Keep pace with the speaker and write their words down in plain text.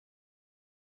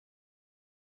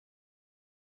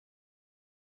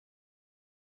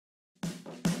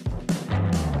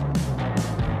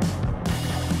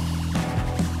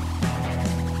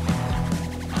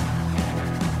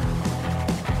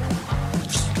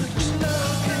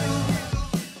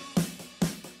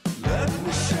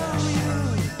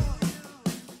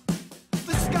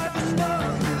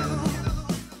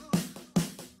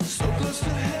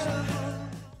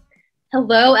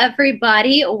Hello,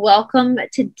 everybody. Welcome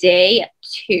to day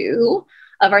 2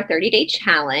 of our 30-day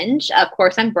challenge. Of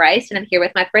course, I'm Brice, and I'm here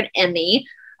with my friend Emmy,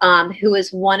 who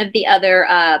is one of the other,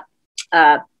 I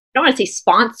don't want to say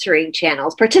sponsoring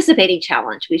channels, participating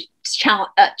challenge.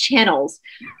 Channels.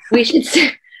 We should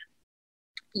say,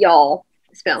 y'all.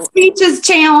 Speech is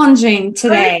challenging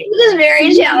today. This is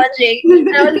very challenging.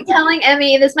 I was telling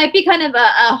Emmy this might be kind of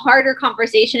a harder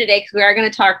conversation today because we are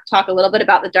going to talk a little bit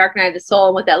about the dark night of the soul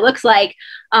and what that looks like.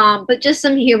 But just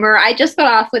some humor. I just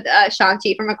got off with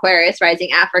Shanti from Aquarius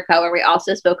Rising Africa, where we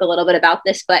also spoke a little bit about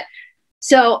this. But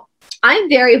so I'm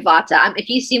very Vata. If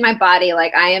you see my body,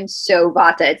 like I am so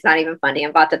Vata, it's not even funny.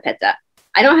 I'm Vata Pitta.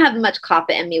 I don't have much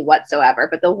Kapha in me whatsoever.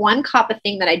 But the one Kapha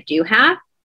thing that I do have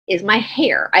is my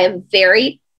hair. I have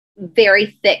very,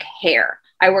 very thick hair.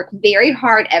 I work very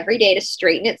hard every day to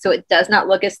straighten it so it does not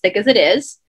look as thick as it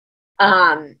is.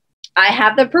 I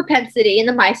have the propensity in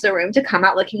the MISO room to come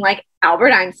out looking like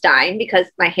Albert Einstein because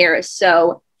my hair is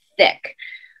so thick.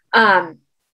 And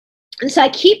so I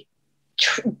keep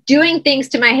doing things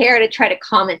to my hair to try to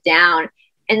calm it down.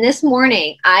 And this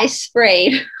morning I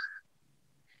sprayed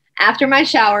after my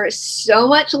shower so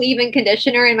much leave-in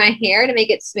conditioner in my hair to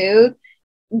make it smooth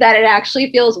that it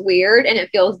actually feels weird and it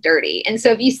feels dirty. And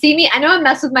so if you see me, I know I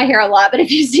mess with my hair a lot, but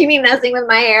if you see me messing with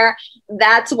my hair,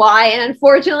 that's why. And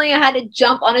unfortunately, I had to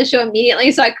jump on a show immediately,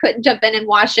 so I couldn't jump in and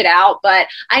wash it out. But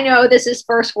I know this is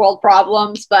first world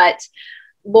problems, but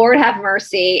Lord have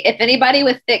mercy. If anybody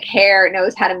with thick hair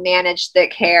knows how to manage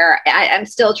thick hair, I'm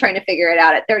still trying to figure it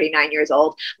out at 39 years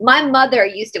old. My mother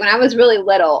used to, when I was really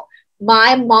little,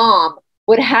 my mom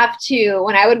would have to,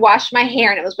 when I would wash my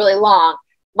hair and it was really long,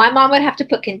 my mom would have to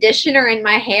put conditioner in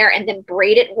my hair and then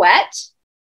braid it wet.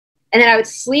 And then I would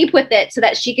sleep with it so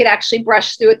that she could actually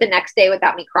brush through it the next day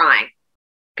without me crying.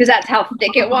 Because that's how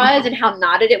thick it was and how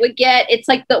knotted it would get. It's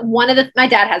like my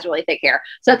dad has really thick hair.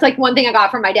 So that's like one thing I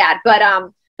got from my dad. But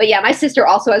yeah, my sister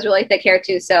also has really thick hair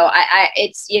too. So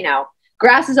it's,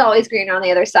 grass is always greener on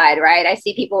the other side, right? I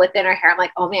see people with thinner hair. I'm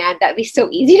like, oh man, that'd be so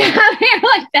easy to have hair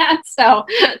like that. So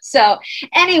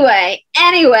anyway,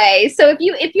 so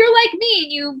if you're like me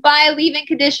and you buy a leave-in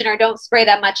conditioner, don't spray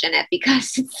that much in it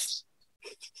because it's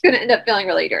going to end up feeling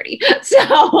really dirty. So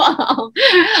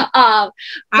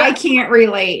I can't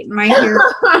relate. My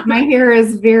hair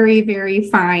is very, very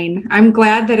fine. I'm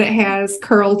glad that it has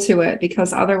curl to it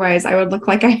because otherwise I would look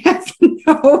like I have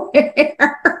no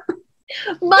hair.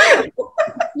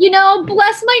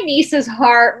 Bless my niece's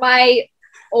heart, my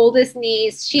oldest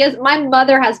niece, my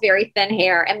mother has very thin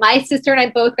hair, and my sister and I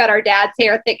both got our dad's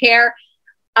hair, thick hair.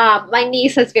 My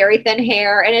niece has very thin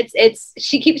hair, and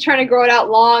she keeps trying to grow it out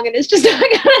long, and it's just not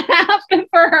gonna happen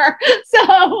for her.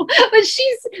 So, but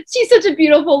she's such a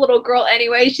beautiful little girl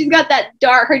anyway. She's got that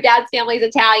her dad's family's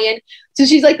Italian, so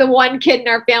she's like the one kid in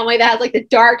our family that has like the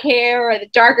dark hair or the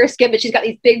darker skin, but she's got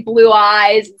these big blue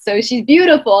eyes. So she's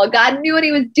beautiful. God knew what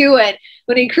he was doing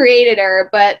when he created her,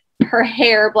 but her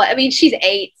hair, she's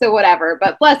 8, so whatever,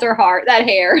 but bless her heart, that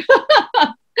hair.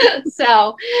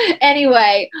 So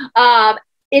anyway,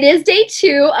 it is day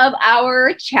 2 of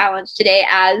our challenge today,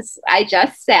 as I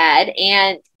just said,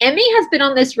 and Emmy has been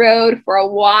on this road for a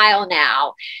while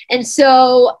now. And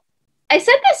so I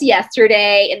said this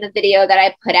yesterday in the video that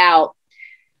I put out.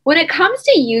 When it comes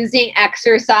to using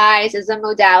exercise as a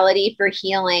modality for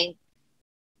healing,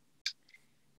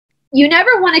 you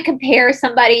never want to compare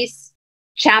somebody's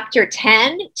chapter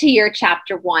 10 to your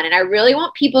chapter 1. And I really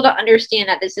want people to understand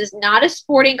that this is not a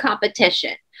sporting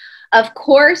competition. Of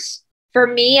course, for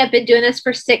me, I've been doing this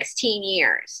for 16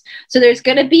 years. So there's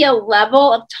going to be a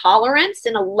level of tolerance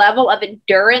and a level of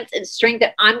endurance and strength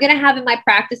that I'm going to have in my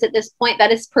practice at this point that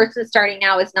this person starting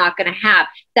now is not going to have.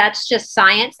 That's just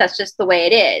science. That's just the way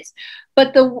it is.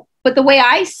 But the way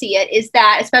I see it is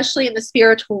that, especially in the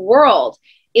spiritual world,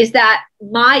 is that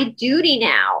my duty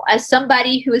now as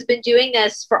somebody who has been doing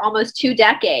this for almost 2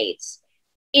 decades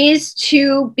is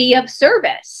to be of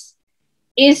service.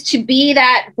 Is to be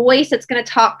that voice that's going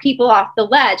to talk people off the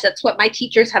ledge. That's what my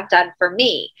teachers have done for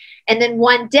me. And then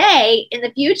one day in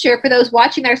the future, for those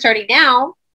watching that are starting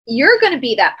now, you're going to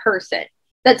be that person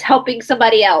that's helping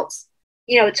somebody else,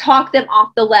 talk them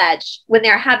off the ledge when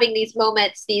they're having these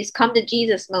moments, these come to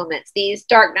Jesus moments, these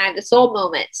dark night of the soul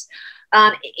moments.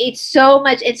 It's so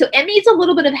much. And so Emmy's a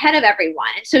little bit ahead of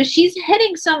everyone. And so she's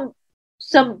hitting some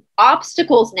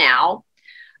obstacles now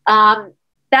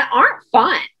that aren't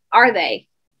fun. Are they?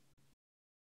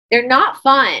 They're not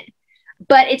fun,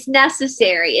 but it's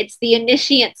necessary. It's the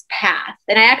initiate's path.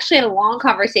 And I actually had a long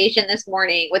conversation this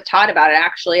morning with Todd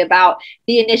about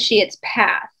the initiate's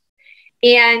path.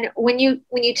 And when you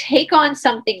take on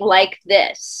something like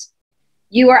this,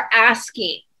 you are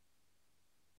asking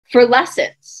for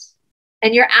lessons,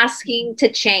 and you're asking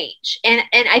to change. And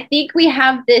I think we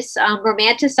have this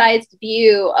romanticized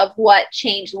view of what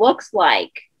change looks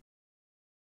like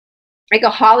a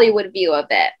Hollywood view of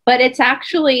it, but it's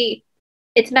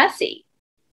messy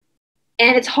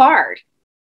and it's hard.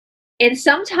 And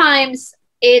sometimes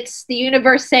it's the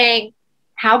universe saying,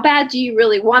 how bad do you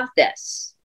really want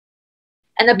this?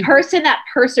 And the person that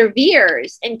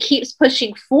perseveres and keeps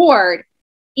pushing forward,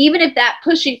 even if that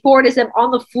pushing forward is them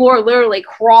on the floor, literally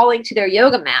crawling to their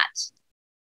yoga mat,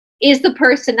 is the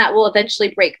person that will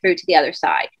eventually break through to the other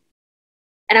side.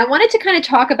 And I wanted to kind of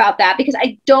talk about that because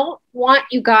I don't want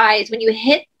you guys, when you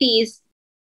hit these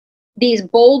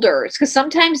boulders, because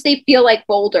sometimes they feel like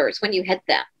boulders when you hit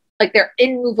them, like they're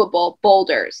immovable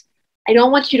boulders. I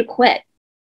don't want you to quit.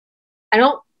 And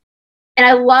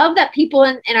I love that people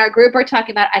in our group are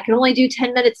talking about, I can only do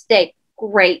 10 minutes a day.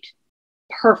 Great.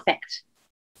 Perfect.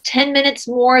 10 minutes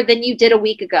more than you did a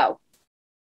week ago.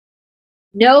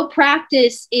 No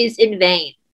practice is in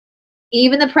vain.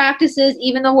 Even the practices,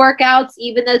 even the workouts,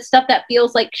 even the stuff that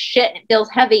feels like shit and it feels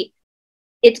heavy,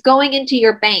 it's going into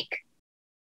your bank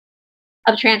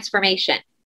of transformation.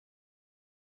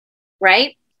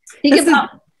 Right?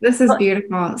 This is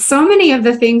beautiful. So many of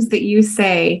the things that you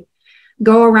say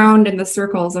go around in the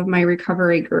circles of my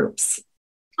recovery groups.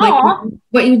 Like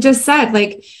what you just said,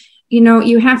 like,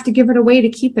 you have to give it away to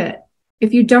keep it.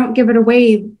 If you don't give it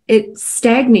away, it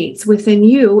stagnates within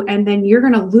you, and then you're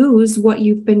going to lose what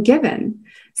you've been given.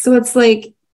 So it's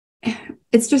like,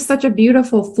 it's just such a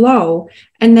beautiful flow.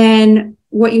 And then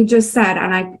what you just said,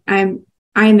 and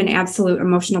I'm an absolute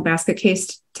emotional basket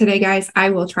case today, guys. I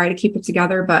will try to keep it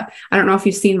together, but I don't know if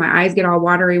you've seen my eyes get all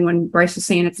watery when Brice was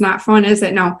saying it's not fun, is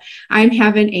it? No, I'm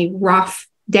having a rough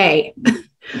day,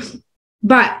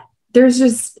 but there's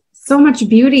just so much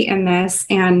beauty in this.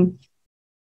 And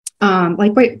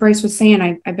like what Brice was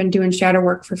saying, I've been doing shadow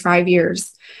work for 5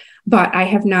 years, but I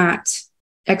have not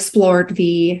explored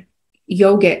the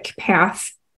yogic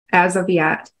path as of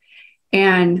yet.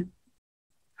 And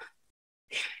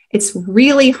it's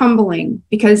really humbling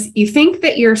because you think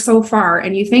that you're so far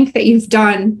and you think that you've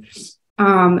done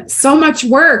so much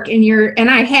work and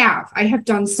I have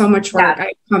done so much work. Yeah.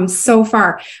 I've come so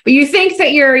far, but you think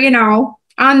that you're,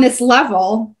 on this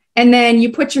level, and then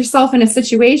you put yourself in a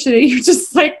situation and you're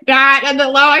just like that. And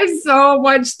I have so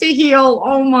much to heal.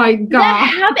 Oh my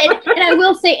God. And I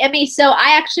will say, Emmy, so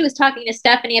I actually was talking to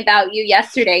Stephanie about you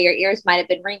yesterday. Your ears might've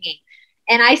been ringing.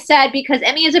 And I said, because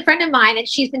Emmy is a friend of mine and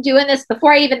she's been doing this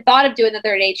before I even thought of doing the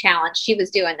 30-day challenge. She was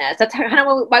doing this. That's kind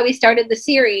of why we started the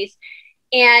series.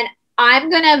 And I'm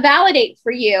going to validate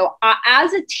for you,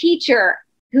 as a teacher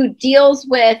who deals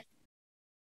with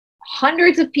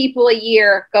hundreds of people a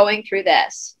year going through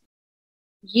this,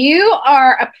 you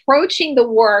are approaching the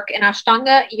work in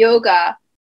Ashtanga yoga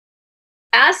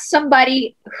as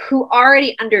somebody who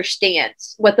already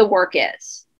understands what the work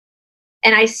is.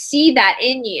 And I see that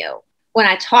in you. When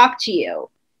I talk to you,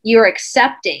 you're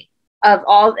accepting of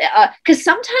all, because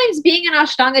sometimes being an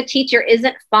Ashtanga teacher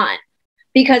isn't fun,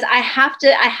 because I have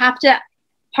to,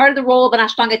 part of the role of an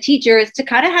Ashtanga teacher is to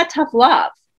kind of have tough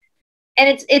love.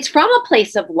 And it's from a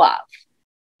place of love,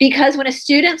 because when a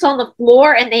student's on the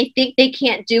floor and they think they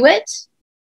can't do it,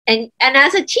 and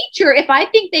as a teacher, if I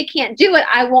think they can't do it,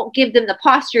 I won't give them the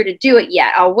posture to do it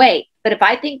yet. I'll wait. But if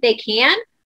I think they can,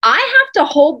 I have to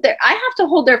hold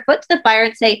their foot to the fire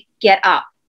and say, get up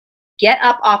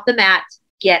off the mat,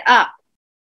 get up,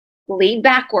 lean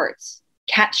backwards,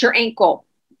 catch your ankle,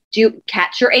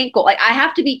 catch your ankle. Like, I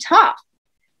have to be tough,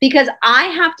 because I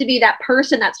have to be that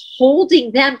person that's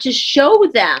holding them to show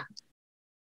them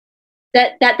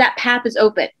that path is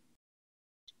open.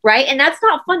 Right. And that's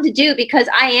not fun to do, because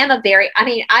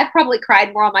I've probably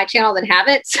cried more on my channel than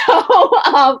haven't. So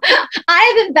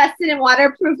I have invested in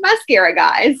waterproof mascara,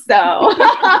 guys. So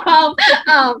and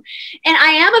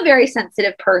I am a very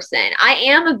sensitive person.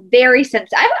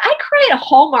 I create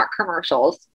Hallmark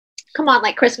commercials. Come on,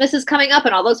 like Christmas is coming up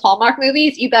and all those Hallmark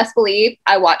movies, you best believe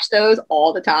I watch those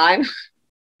all the time.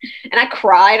 And I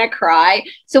cry.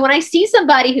 So when I see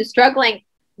somebody who's struggling,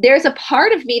 there's a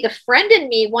part of me, the friend in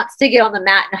me wants to get on the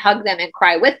mat and hug them and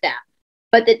cry with them.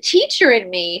 But the teacher in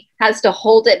me has to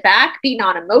hold it back, be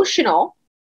non-emotional,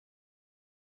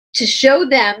 to show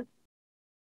them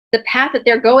the path that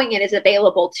they're going in is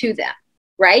available to them,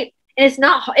 right? And it's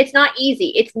not easy.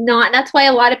 It's not, and that's why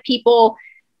a lot of people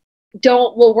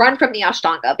will run from the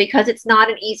Ashtanga, because it's not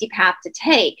an easy path to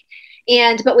take.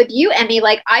 But with you, Emmy,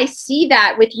 like, I see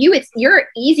that with you, you're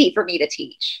easy for me to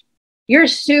teach. You're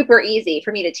super easy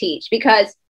for me to teach,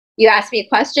 because you ask me a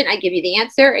question, I give you the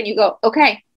answer, and you go,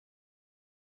 okay.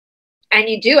 And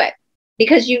you do it,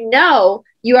 because you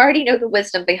already know the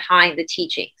wisdom behind the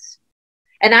teachings.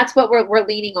 And that's what we're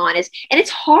leaning on and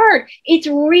it's hard. It's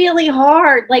really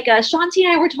hard. Like Shanti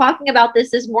and I were talking about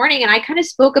this morning, and I kind of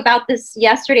spoke about this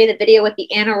yesterday, the video with the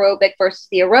anaerobic versus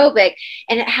the aerobic,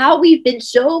 and how we've been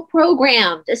so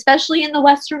programmed, especially in the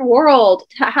Western world,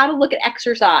 to how to look at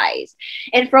exercise.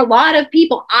 And for a lot of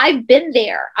people, I've been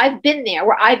there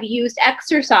where I've used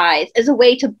exercise as a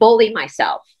way to bully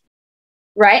myself,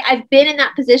 right? I've been in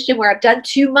that position where I've done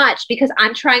too much because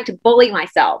I'm trying to bully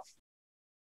myself.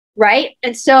 Right.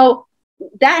 And so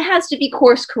that has to be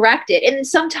course corrected. And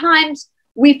sometimes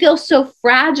we feel so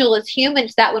fragile as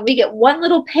humans that when we get one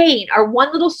little pain or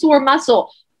one little sore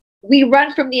muscle, we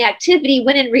run from the activity,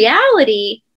 when in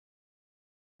reality,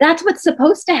 that's what's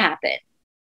supposed to happen.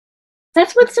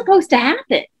 That's what's supposed to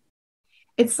happen.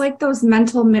 It's like those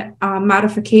mental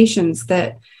modifications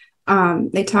that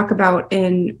they talk about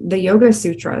in the Yoga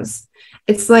Sutras.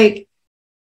 It's like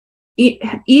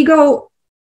ego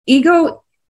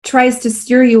tries to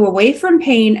steer you away from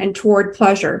pain and toward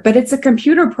pleasure, but it's a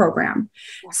computer program.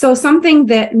 So something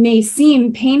that may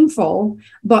seem painful,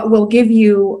 but will give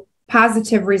you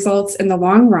positive results in the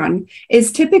long run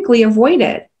is typically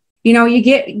avoided. You know,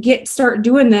 you start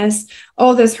doing this.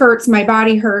 Oh, this hurts. My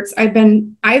body hurts. I've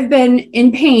been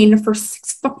in pain for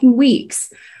 6 fucking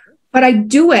weeks, but I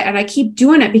do it and I keep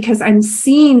doing it because I'm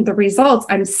seeing the results.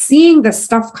 I'm seeing the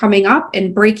stuff coming up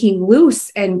and breaking loose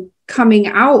and coming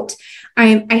out.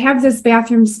 I have this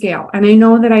bathroom scale, and I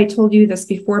know that I told you this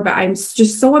before, but I'm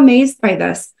just so amazed by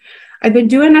this. I've been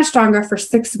doing Ashtanga for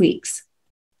 6 weeks.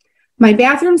 My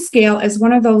bathroom scale is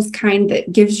one of those kind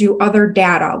that gives you other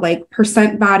data, like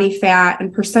percent body fat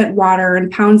and percent water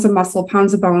and pounds of muscle,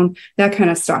 pounds of bone, that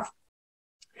kind of stuff.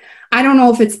 I don't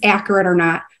know if it's accurate or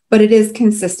not, but it is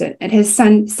consistent. It has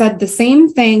said the same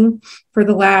thing for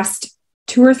the last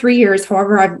 2 or 3 years,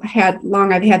 however I've had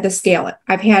the scale.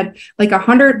 I've had like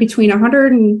between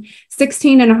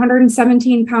 116 and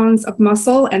 117 pounds of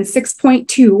muscle and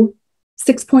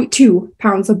 6.2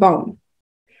 pounds of bone.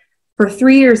 For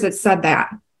 3 years, it said that.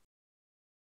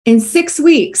 In 6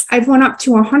 weeks, I've went up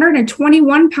to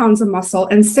 121 pounds of muscle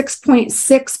and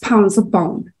 6.6 pounds of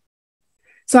bone.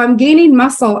 So I'm gaining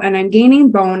muscle and I'm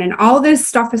gaining bone, and all this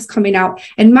stuff is coming out,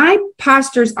 and my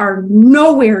postures are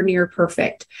nowhere near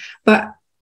perfect, but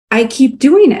I keep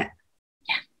doing it.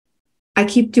 Yeah. I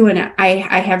keep doing it. I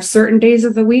have certain days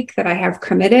of the week that I have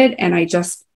committed, and I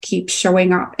just keep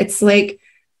showing up. It's like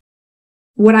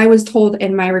what I was told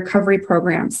in my recovery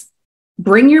programs.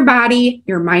 Bring your body,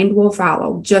 your mind will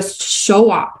follow. Just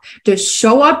show up. Just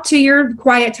show up to your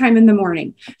quiet time in the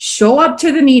morning. Show up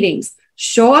to the meetings.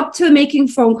 Show up to making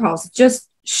phone calls. Just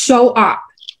show up.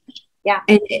 Yeah.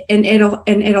 And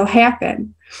it'll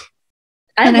happen.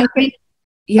 I love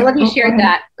you shared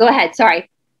that. Go ahead. Sorry.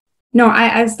 No,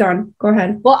 I was done. Go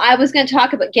ahead. Well, I was going to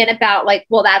talk about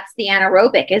that's the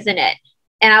anaerobic, isn't it?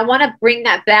 And I want to bring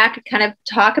that back and kind of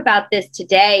talk about this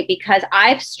today because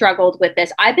I've struggled with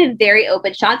this. I've been very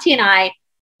open. Shanti and I,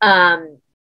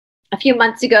 a few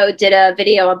months ago, did a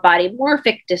video on body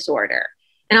morphic disorder.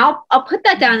 And I'll put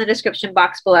that down in the description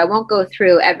box below. I won't go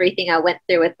through everything I went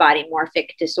through with body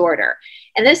morphic disorder.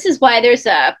 And this is why there's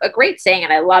a great saying,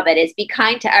 and I love it, is be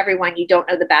kind to everyone. You don't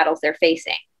know the battles they're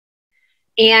facing.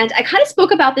 And I kind of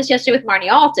spoke about this yesterday with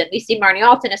Marnie Alton. We see Marnie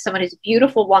Alton as someone who's a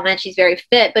beautiful woman. She's very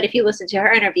fit. But if you listen to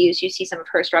her interviews, you see some of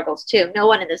her struggles too. No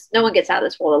one gets out of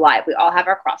this world alive. We all have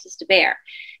our crosses to bear.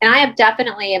 And I have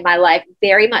definitely in my life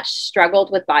very much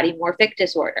struggled with body morphic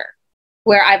disorder,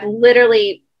 where I've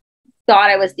literally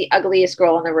thought I was the ugliest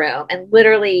girl in the room and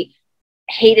literally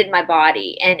hated my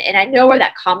body. And I know where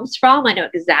that comes from. I know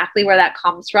exactly where that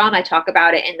comes from. I talk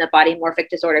about it in the body morphic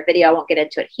disorder video. I won't get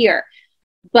into it here.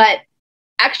 But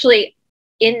actually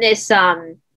in this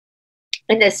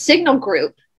signal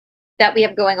group that we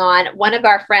have going on, one of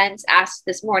our friends asked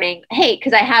this morning, hey,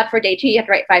 because I have for day 2, you have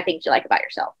to write 5 things you like about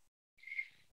yourself.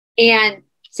 And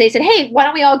so they said, hey, why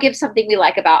don't we all give something we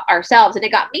like about ourselves? And it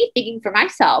got me thinking for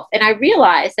myself. And I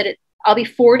realized that I'll be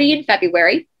 40 in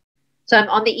February. So I'm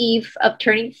on the eve of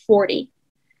turning 40.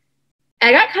 And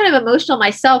I got kind of emotional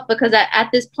myself because at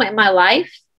this point in my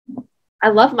life, I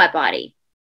love my body.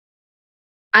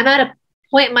 I'm at a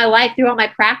point in my life through all my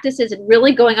practices and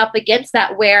really going up against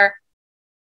that where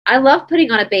I love putting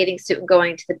on a bathing suit and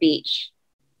going to the beach.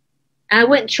 And I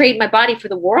wouldn't trade my body for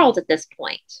the world at this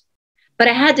point. But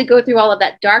I had to go through all of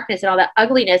that darkness and all that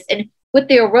ugliness. And with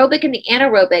the aerobic and the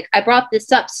anaerobic, I brought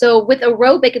this up. So with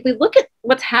aerobic, if we look at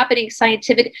what's happening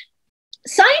scientific,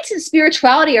 science and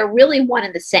spirituality are really one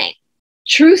and the same.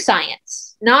 True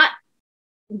science, not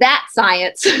that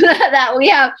science that we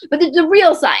have, but the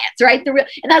real science, right?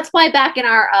 And that's why back in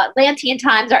our Atlantean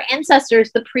times, our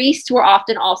ancestors, the priests were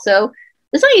often also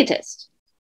the scientists.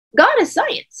 God is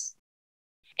science.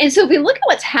 And so if we look at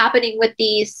what's happening with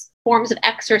these forms of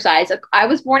exercise, I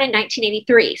was born in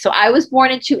 1983. So I was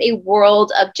born into a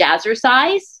world of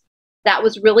jazzercise that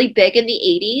was really big in the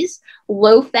 80s.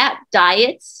 Low-fat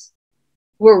diets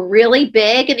were really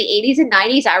big in the 80s and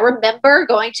 90s. I remember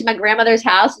going to my grandmother's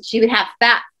house and she would have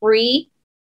fat-free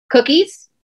cookies.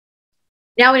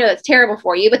 Now we know that's terrible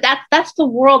for you, but that's the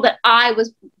world that I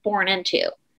was born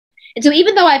into. And so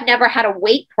even though I've never had a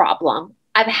weight problem,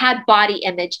 I've had body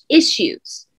image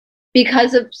issues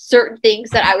because of certain things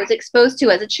that I was exposed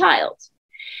to as a child.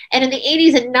 And in the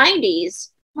 80s and 90s,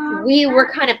 we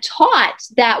were kind of taught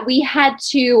that we had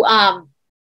to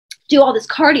do all this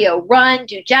cardio, run,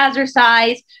 do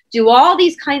jazzercise, do all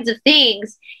these kinds of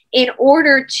things in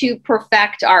order to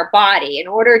perfect our body, in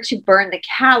order to burn the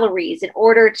calories, in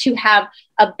order to have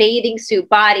a bathing suit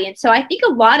body. And so I think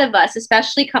a lot of us,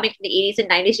 especially coming from the 80s and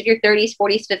 90s, if you're 30s,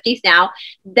 40s, 50s now,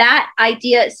 that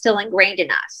idea is still ingrained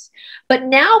in us. But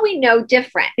now we know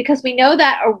different, because we know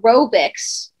that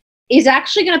aerobics is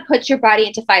actually going to put your body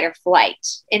into fight or flight.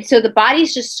 And so the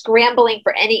body's just scrambling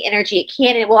for any energy it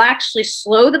can. It will actually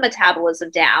slow the metabolism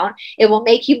down. It will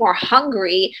make you more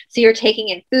hungry. So you're taking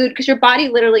in food because your body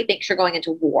literally thinks you're going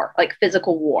into war, like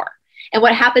physical war. And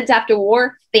what happens after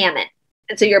war? Famine.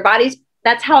 And so your body's,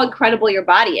 that's how incredible your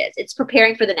body is. It's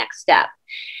preparing for the next step.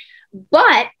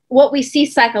 But what we see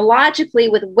psychologically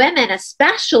with women,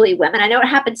 especially women, I know it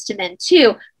happens to men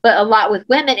too, but a lot with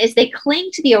women, is they cling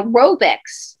to the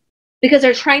aerobics because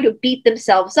they're trying to beat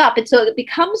themselves up. And so it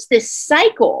becomes this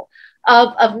cycle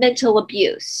of mental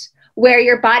abuse where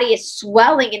your body is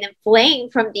swelling and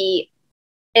inflamed from the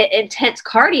intense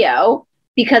cardio,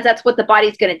 because that's what the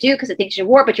body's going to do because it thinks you're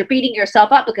war, but you're beating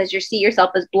yourself up because you see yourself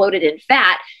as bloated and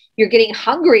fat. You're getting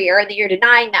hungrier and then you're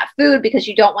denying that food because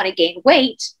you don't want to gain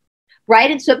weight, right?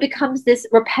 And so it becomes this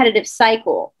repetitive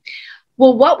cycle.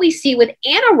 Well, what we see with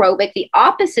anaerobic, the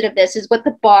opposite of this, is what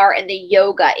the bar and the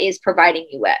yoga is providing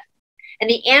you with. And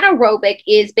the anaerobic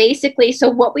is basically, so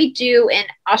what we do in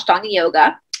Ashtanga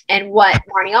yoga and what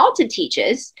Marnie Alton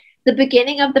teaches, the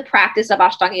beginning of the practice of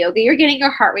Ashtanga yoga, you're getting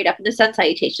your heart rate up in the sun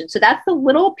salutation. So that's the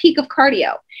little peak of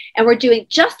cardio. And we're doing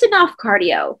just enough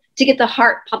cardio to get the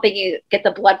heart pumping, you get the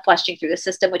blood flushing through the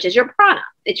system, which is your prana.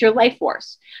 It's your life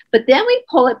force. But then we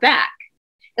pull it back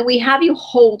and we have you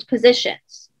hold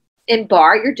positions. In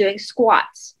bar, you're doing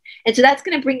squats. And so that's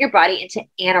going to bring your body into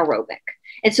anaerobic.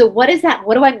 And so what is that?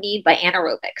 What do I mean by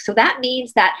anaerobic? So that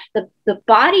means that the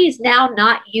body is now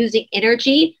not using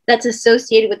energy that's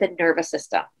associated with the nervous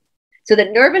system. So the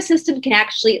nervous system can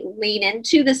actually lean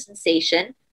into the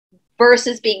sensation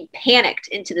versus being panicked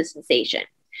into the sensation.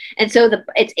 And so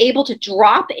it's able to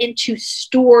drop into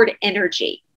stored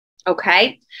energy.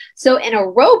 Okay. So in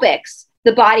aerobics,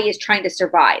 the body is trying to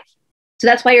survive. So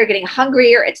that's why you're getting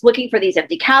hungrier. It's looking for these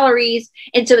empty calories.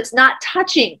 And so it's not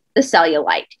touching the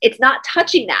cellulite. It's not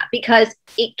touching that because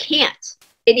it can't.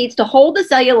 It needs to hold the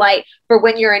cellulite for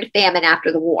when you're in famine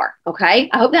after the war. Okay.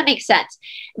 I hope that makes sense.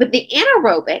 But the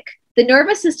anaerobic, the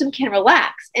nervous system can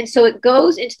relax. And so it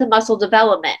goes into the muscle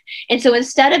development. And so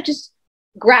instead of just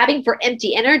grabbing for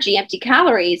empty energy, empty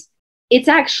calories, it's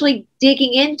actually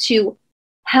digging into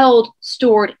held,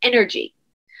 stored energy.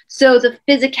 So the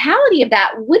physicality of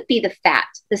that would be the fat,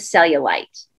 the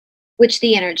cellulite, which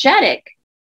the energetic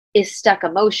is stuck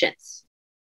emotions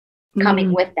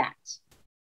coming with that.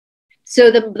 So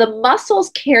the muscles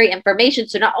carry information.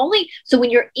 So not only, so when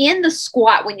you're in the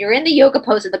squat, when you're in the yoga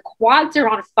pose and the quads are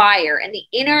on fire and the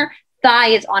inner thigh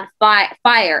is on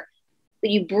fire,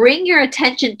 you bring your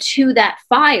attention to that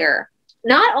fire.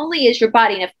 Not only is your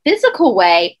body in a physical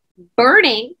way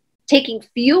burning, taking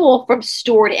fuel from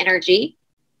stored energy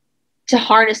to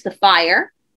harness the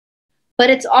fire, but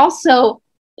it's also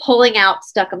pulling out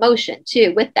stuck emotion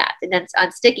too with that and then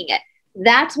unsticking it.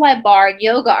 That's why bar and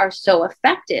yoga are so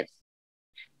effective.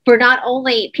 For not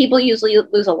only, people usually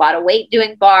lose a lot of weight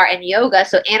doing bar and yoga,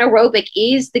 so anaerobic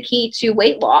is the key to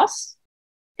weight loss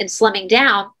and slimming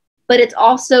down, but it's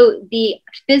also the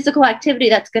physical activity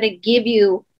that's going to give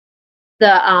you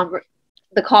the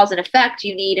cause and effect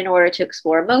you need in order to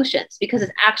explore emotions, because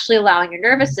it's actually allowing your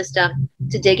nervous system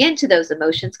to dig into those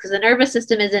emotions, because the nervous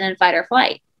system isn't in fight or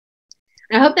flight.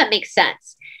 And I hope that makes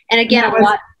sense. And again,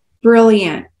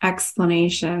 brilliant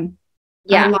explanation.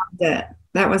 Yeah. I loved it.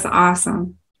 That was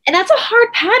awesome. And that's a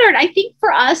hard pattern. I think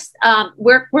for us,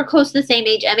 we're close to the same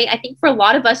age, Emmy. I think for a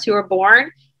lot of us who were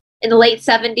born in the late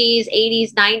 70s,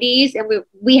 80s, 90s, and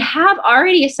we have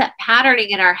already a set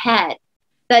patterning in our head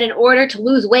that in order to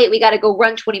lose weight, we got to go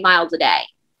run 20 miles a day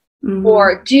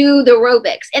or do the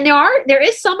aerobics. And there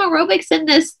is some aerobics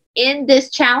in this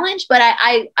challenge, but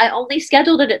I only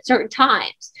scheduled it at certain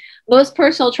times. Most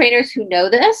personal trainers who know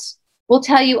this will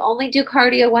tell you only do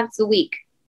cardio once a week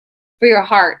for your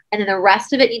heart. And then the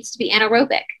rest of it needs to be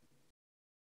anaerobic.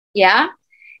 Yeah.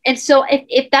 And so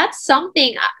if that's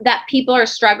something that people are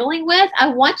struggling with, I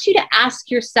want you to ask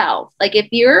yourself, like, if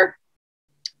your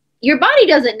body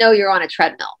doesn't know you're on a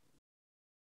treadmill,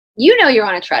 you know you're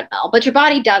on a treadmill, but your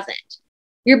body doesn't.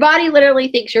 Your body literally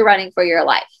thinks you're running for your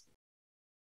life,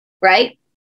 right?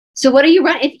 So what are you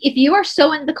running? If you are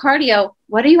so into cardio,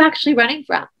 what are you actually running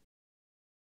from?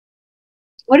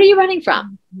 What are you running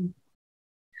from?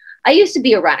 I used to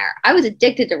be a runner. I was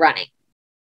addicted to running.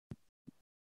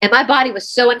 And my body was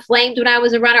so inflamed when I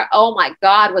was a runner. Oh my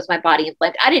God, was my body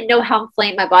inflamed. I didn't know how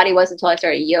inflamed my body was until I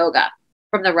started yoga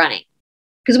from the running.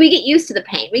 Because we get used to the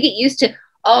pain. We get used to,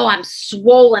 oh, I'm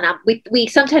swollen. We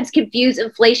sometimes confuse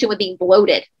inflation with being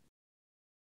bloated.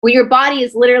 When your body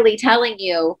is literally telling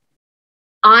you,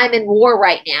 I'm in war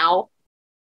right now.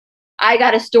 I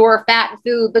got to store fat and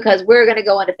food because we're going to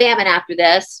go into famine after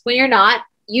this. When you're not.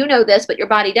 You know this, but your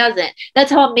body doesn't.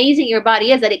 That's how amazing your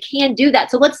body is, that it can do that.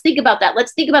 So let's think about that.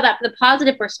 Let's think about that from the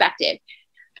positive perspective.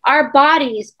 Our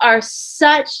bodies are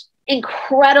such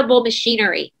incredible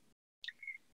machinery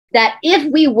that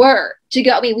if we were to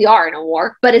go, I mean, we are in a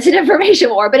war, but it's an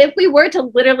information war. But if we were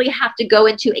to literally have to go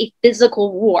into a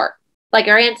physical war, like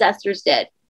our ancestors did,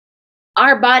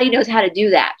 our body knows how to do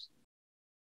that.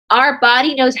 Our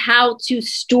body knows how to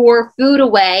store food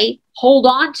away, hold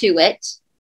on to it,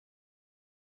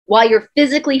 while you're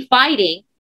physically fighting,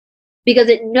 because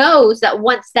it knows that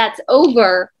once that's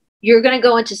over, you're going to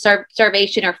go into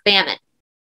starvation or famine.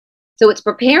 So it's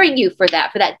preparing you for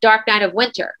that dark night of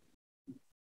winter.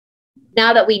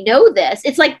 Now that we know this,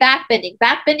 it's like backbending.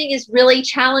 Backbending is really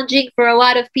challenging for a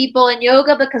lot of people in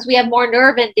yoga because we have more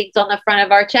nerve endings on the front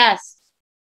of our chest.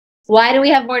 Why do we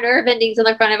have more nerve endings on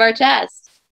the front of our chest?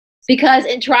 Because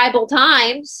in tribal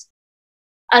times,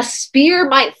 a spear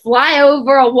might fly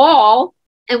over a wall,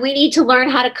 and we need to learn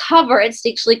how to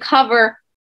instinctually cover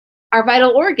our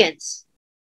vital organs.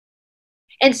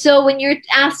 And so when you're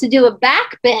asked to do a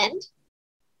back bend,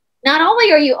 not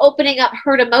only are you opening up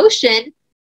hurt emotion,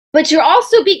 but you're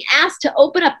also being asked to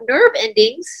open up nerve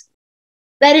endings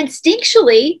that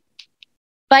instinctually,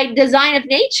 by design of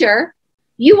nature,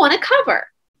 you want to cover.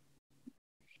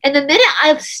 And the minute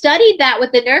I've studied that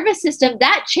with the nervous system,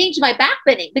 that changed my back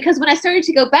bending, because when I started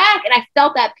to go back and I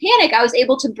felt that panic, I was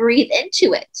able to breathe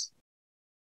into it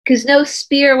because no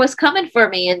spear was coming for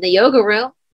me in the yoga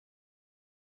room.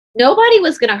 Nobody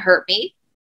was going to hurt me.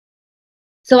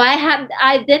 So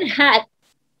I then had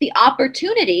the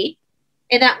opportunity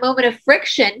in that moment of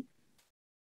friction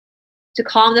to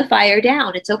calm the fire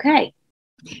down. It's okay.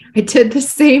 I did the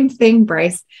same thing,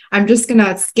 Brice. I'm just going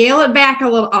to scale it back a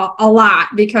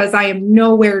lot because I am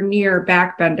nowhere near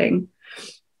backbending.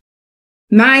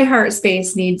 My heart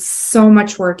space needs so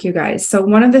much work, you guys. So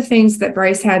one of the things that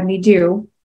Brice had me do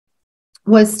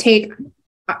was take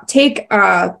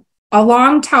a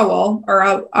long towel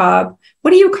or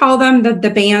what do you call them? The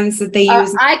bands that they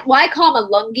use. I call them a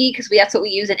lungi because that's what we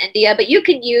use in India, but you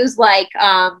can use like,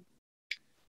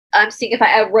 I'm seeing if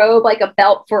a robe, like a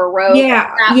belt for a robe.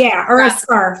 Yeah. Or a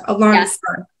scarf, a long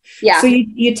scarf. Yeah. So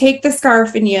you take the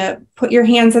scarf and you put your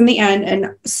hands on the end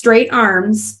and straight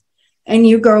arms and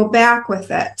you go back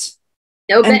with it.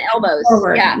 No bent elbows.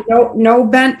 Forward. Yeah. No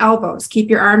bent elbows. Keep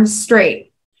your arms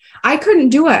straight. I couldn't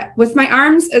do it with my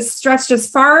arms as stretched as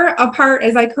far apart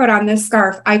as I could on this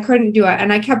scarf. I couldn't do it.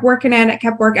 And I kept working at it,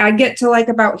 I'd get to like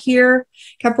about here,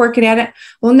 kept working at it.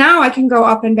 Well, now I can go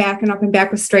up and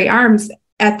back with straight arms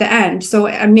at the end. So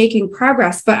I'm making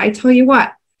progress, but I tell you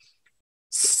what,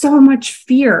 so much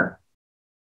fear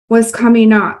was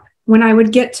coming up when I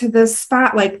would get to this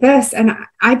spot like this. And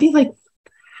I'd be like,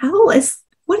 what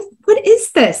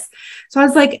is this? So I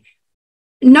was like,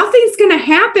 nothing's going to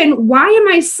happen. Why am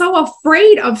I so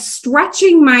afraid of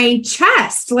stretching my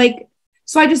chest?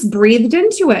 So I just breathed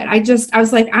into it. I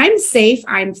was like, I'm safe.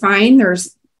 I'm fine.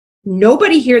 There's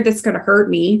nobody here that's going to hurt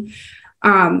me.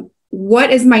 What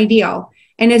is my deal?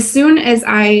 And as soon as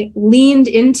I leaned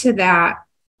into that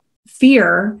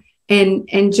fear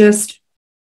and just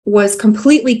was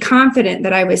completely confident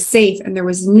that I was safe and there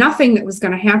was nothing that was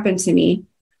going to happen to me,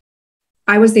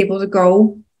 I was able to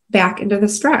go back into the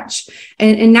stretch.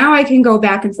 And now I can go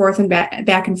back and forth,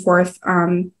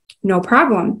 no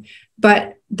problem.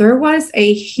 But there was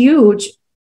a huge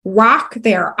rock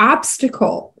there,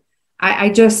 obstacle.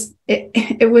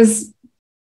 It was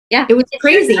Yeah. It was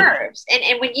crazy. Nerves.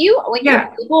 And when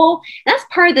you're able, that's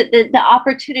part of the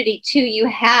opportunity too you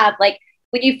have. Like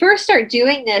when you first start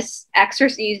doing this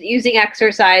exercise, using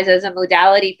exercise as a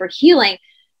modality for healing,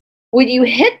 when you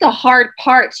hit the hard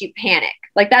parts, you panic.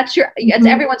 Like that's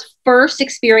everyone's first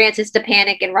experience is to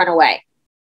panic and run away.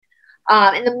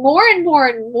 And the more and more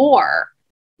and more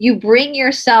you bring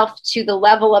yourself to the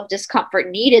level of discomfort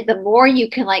needed, the more you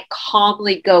can like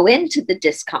calmly go into the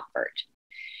discomfort.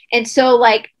 And so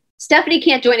like Stephanie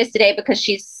can't join us today because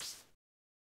she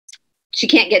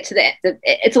can't get to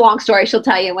it's a long story. She'll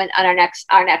tell you on our next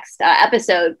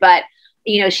episode, but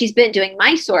you know, she's been doing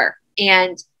Mysore.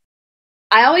 And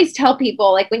I always tell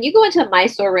people, like, when you go into a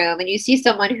Mysore room and you see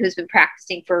someone who's been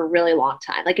practicing for a really long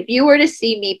time, like if you were to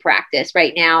see me practice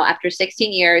right now after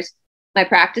 16 years, my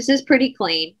practice is pretty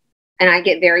clean and I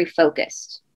get very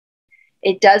focused.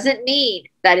 It doesn't mean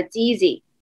that it's easy,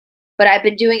 but I've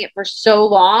been doing it for so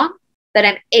long that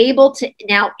I'm able to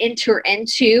now enter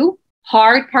into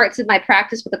hard parts of my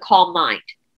practice with a calm mind,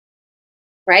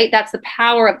 right? That's the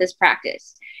power of this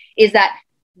practice, is that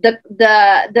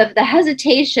the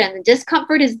hesitation, the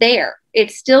discomfort is there.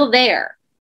 It's still there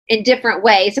in different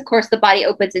ways. Of course, the body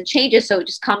opens and changes, so it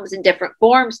just comes in different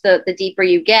forms the deeper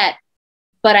you get.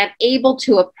 But I'm able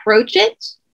to approach it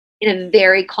in a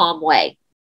very calm way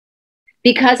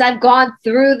because I've gone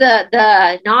through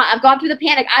I've gone through the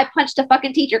panic. I punched a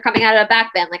fucking teacher coming out of a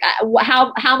back bend. Like,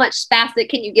 how much spastic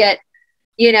can you get,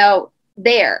 you know,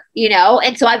 there, you know?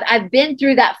 And so I've been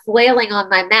through that flailing on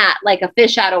my mat like a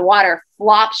fish out of water,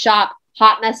 flop shop,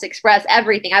 hot mess express,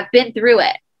 everything. I've been through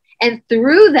it. And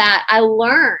through that,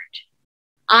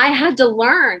 I had to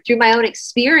learn through my own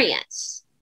experience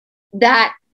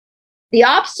that the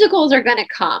obstacles are going to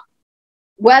come.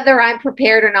 Whether I'm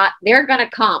prepared or not, they're going to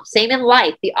come. Same in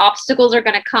life. The obstacles are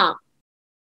going to come.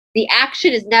 The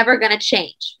action is never going to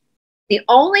change. The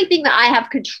only thing that I have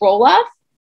control of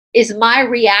is my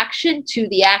reaction to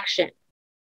the action.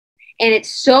 And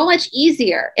it's so much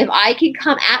easier if I can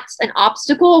come at an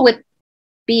obstacle with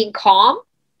being calm,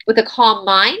 with a calm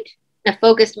mind, a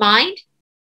focused mind,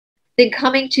 than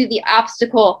coming to the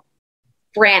obstacle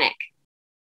frantic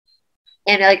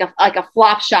and like a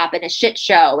flop shop and a shit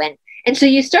show. And so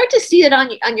you start to see that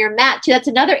on your mat too. That's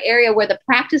another area where the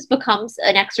practice becomes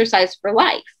an exercise for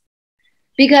life.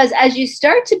 Because as you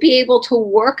start to be able to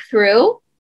work through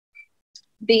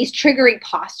these triggering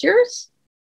postures,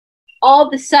 all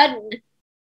of a sudden,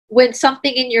 when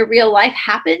something in your real life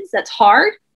happens that's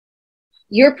hard,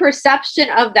 your perception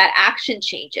of that action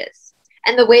changes.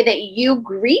 And the way that you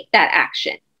greet that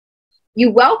action,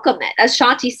 you welcome it. As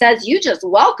Shanti says, you just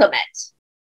welcome it.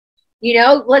 You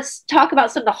know, let's talk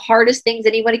about some of the hardest things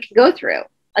anybody can go through.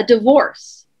 A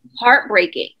divorce,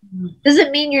 heartbreaking.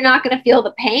 Doesn't mean you're not going to feel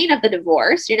the pain of the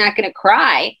divorce. You're not going to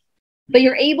cry, but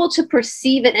you're able to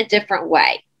perceive it in a different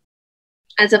way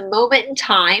as a moment in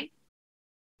time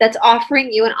that's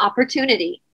offering you an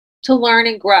opportunity to learn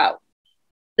and grow.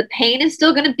 The pain is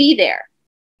still going to be there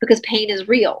because pain is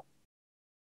real.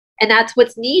 And that's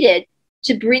what's needed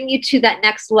to bring you to that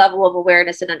next level of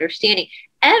awareness and understanding.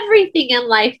 Everything in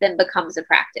life then becomes a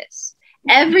practice.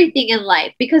 Everything in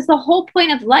life, because the whole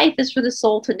point of life is for the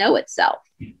soul to know itself.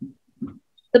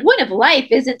 The point of life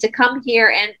isn't to come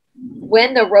here and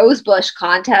win the rosebush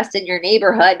contest in your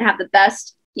neighborhood and have the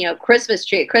best, you know, Christmas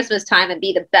tree at Christmas time and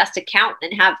be the best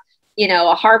accountant and have, you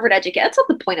know, a Harvard education. That's not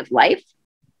the point of life.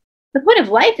 The point of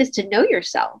life is to know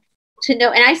yourself, to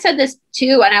know. And I said this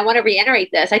too, and I want to reiterate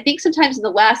this. I think sometimes in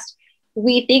the West,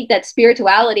 we think that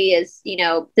spirituality is, you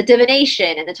know, the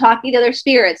divination and the talking to other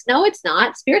spirits. No, it's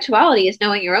not. Spirituality is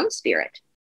knowing your own spirit,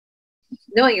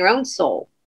 knowing your own soul.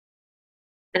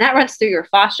 And that runs through your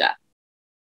fascia.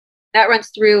 That runs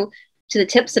through to the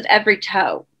tips of every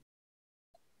toe.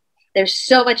 There's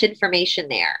so much information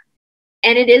there.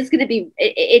 And it is going to be,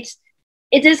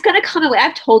 it is going to come away.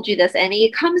 I've told you this, Emmy.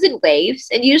 It comes in waves.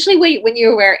 And usually when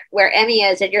you're where Emmy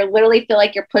is and you literally feel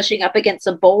like you're pushing up against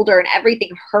a boulder and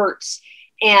everything hurts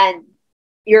and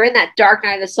you're in that dark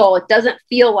night of the soul, it doesn't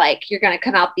feel like you're going to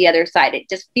come out the other side. It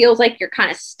just feels like you're kind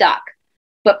of stuck.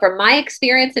 But from my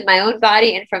experience in my own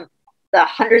body and from the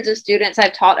hundreds of students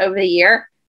I've taught over the year,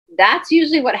 that's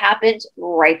usually what happens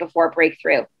right before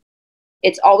breakthrough.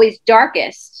 It's always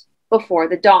darkest before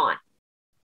the dawn.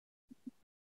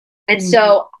 And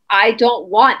so I don't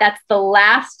want, that's the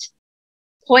last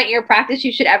point in your practice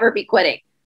you should ever be quitting.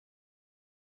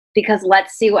 Because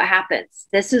let's see what happens.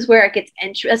 This is where it gets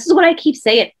interesting. This is what I keep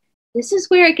saying. This is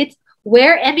where it gets,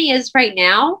 where Emmy is right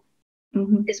now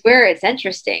is where it's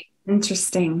interesting.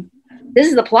 Interesting. This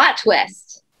is the plot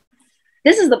twist.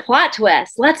 This is the plot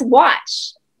twist. Let's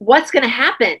watch. what's going to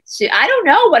happen. So I don't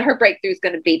know what her breakthrough is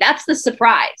going to be. That's the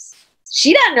surprise.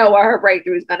 She doesn't know what her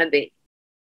breakthrough is going to be.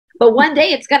 But one day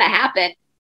it's going to happen.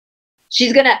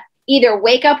 She's going to either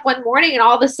wake up one morning and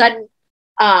all of a sudden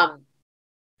a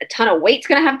ton of weight's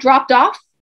going to have dropped off,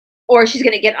 or she's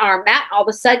going to get on her mat. All of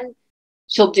a sudden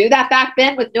she'll do that back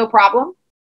bend with no problem,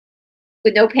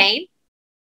 with no pain.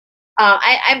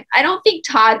 I don't think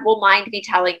Todd will mind me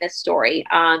telling this story.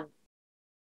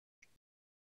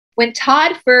 When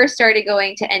Todd first started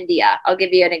going to India, I'll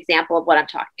give you an example of what I'm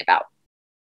talking about.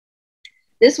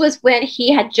 This was when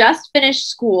he had just finished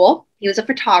school. He was a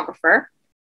photographer.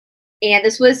 And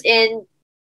this was in,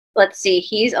 let's see,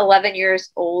 he's 11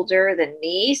 years older than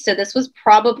me. So this was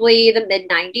probably the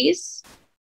mid-90s.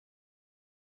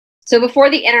 So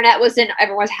before the internet was in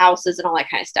everyone's houses and all that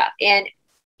kind of stuff. And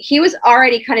he was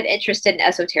already kind of interested in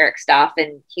esoteric stuff.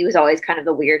 And he was always kind of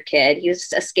the weird kid. He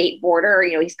was a skateboarder.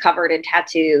 You know, he's covered in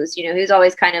tattoos. You know, he was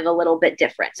always kind of a little bit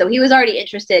different. So he was already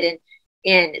interested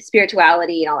in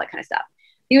spirituality and all that kind of stuff.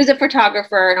 He was a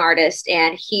photographer, an artist,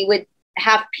 and he would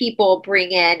have people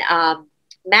bring in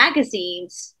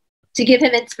magazines to give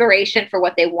him inspiration for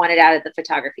what they wanted out of the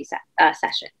photography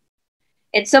session.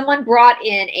 And someone brought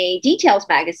in a details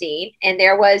magazine, and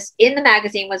there was, in the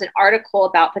magazine was an article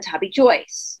about Pattabhi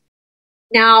Jois.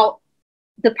 Now,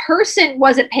 the person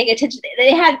wasn't paying attention.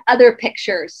 They had other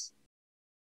pictures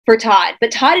for Todd,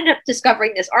 but Todd ended up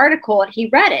discovering this article, and he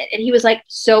read it, and he was like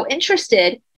so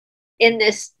interested in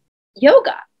this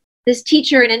yoga, this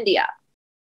teacher in India.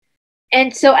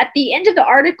 And so at the end of the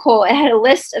article, it had a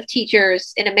list of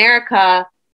teachers in America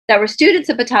that were students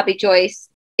of Pattabhi Jois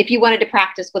if you wanted to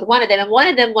practice with one of them. And one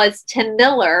of them was Tim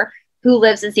Miller, who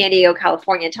lives in San Diego,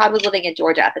 California. Todd was living in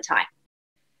Georgia at the time.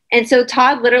 And so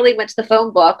Todd literally went to the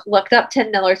phone book, looked up Tim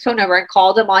Miller's phone number and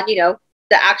called him on, you know,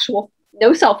 the actual,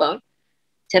 no cell phone.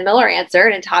 Tim Miller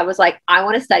answered, and Todd was like, I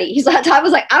want to study. Todd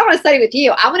was like, I don't want to study with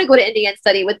you. I want to go to India and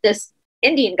study with this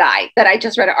Indian guy that I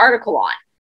just read an article on.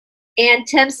 And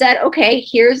Tim said, okay,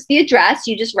 here's the address.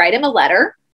 You just write him a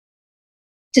letter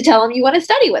to tell him you want to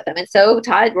study with him. And so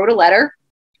Todd wrote a letter,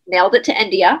 mailed it to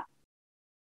India.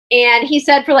 And he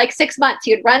said for like 6 months,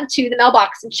 he would run to the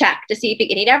mailbox and check to see if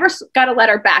he never got a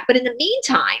letter back. But in the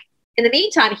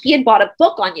meantime, he had bought a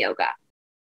book on yoga.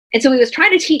 And so he was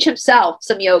trying to teach himself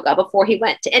some yoga before he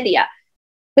went to India.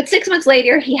 But 6 months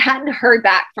later, he hadn't heard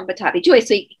back from Pattabhi Jois.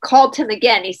 So he called Tim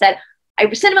again. He said,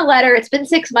 I sent him a letter. It's been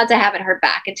 6 months. I haven't heard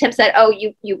back. And Tim said, oh,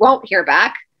 you won't hear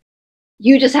back.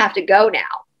 You just have to go now.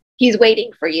 He's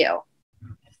waiting for you.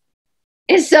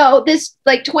 And so this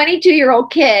like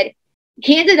 22-year-old kid,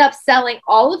 he ended up selling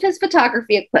all of his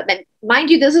photography equipment. Mind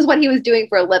you, this is what he was doing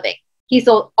for a living. He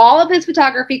sold all of his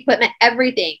photography equipment,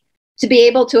 everything, to be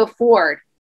able to afford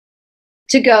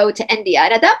to go to India.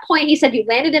 And at that point, he said, you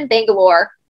landed in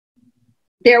Bangalore.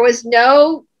 There was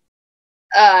no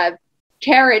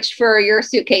carriage for your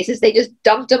suitcases. They just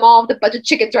dumped them all with a bunch of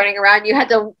chickens running around. You had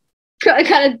to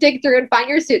kind of dig through and find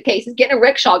your suitcases, get in a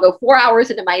rickshaw, go 4 hours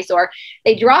into Mysore.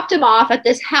 They dropped him off at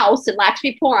this house in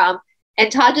Lakshmipuram,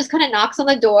 and Todd just kind of knocks on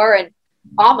the door, and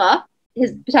Amma,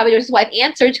 his Pattabhi Jois' wife,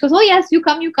 answered. She goes, oh yes, you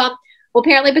come, you come. Well,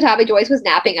 apparently Pattabhi Jois was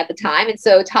napping at the time, and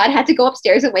so Todd had to go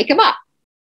upstairs and wake him up.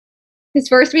 His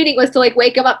first meeting was to like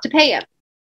wake him up to pay him.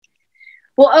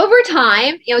 Well, over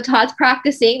time, you know, Todd's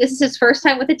practicing. This is his first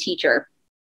time with a teacher.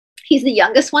 He's the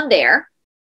youngest one there.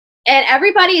 And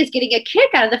everybody is getting a kick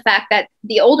out of the fact that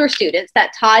the older students,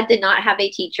 that Todd did not have a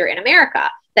teacher in America,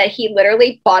 that he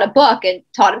literally bought a book and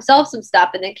taught himself some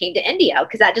stuff and then came to India,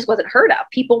 because that just wasn't heard of.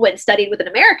 People went and studied with an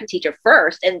American teacher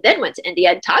first and then went to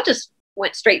India, and Todd just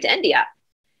went straight to India.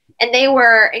 And they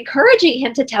were encouraging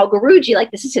him to tell Guruji, like,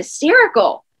 this is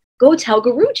hysterical. Go tell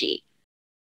Guruji.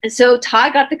 And so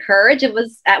Todd got the courage and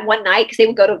was at one night, because they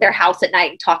would go to their house at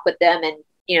night and talk with them. And,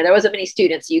 you know, there wasn't many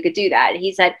students, so you could do that. And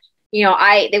he said, you know,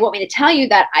 they want me to tell you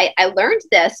that I learned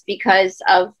this because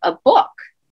of a book.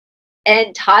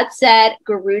 And Todd said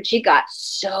Guruji got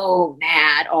so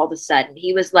mad all of a sudden.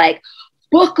 He was like,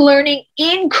 book learning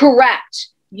incorrect.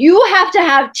 You have to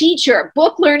have teacher.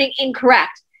 Book learning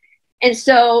incorrect. And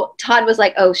so Todd was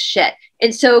like, oh shit.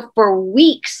 And so for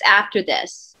weeks after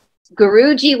this,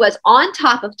 Guruji was on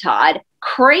top of Todd,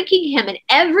 cranking him in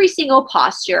every single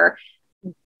posture,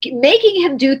 making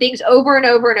him do things over and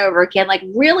over and over again, like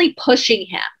really pushing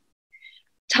him.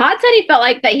 Todd said he felt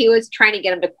like that he was trying to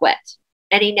get him to quit,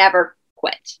 and he never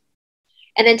quit.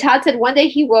 And then Todd said one day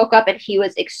he woke up and he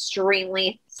was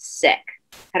extremely sick,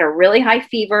 had a really high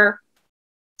fever.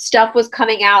 Stuff was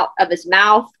coming out of his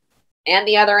mouth and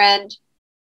the other end.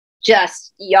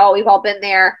 Just, y'all, we've all been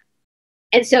there.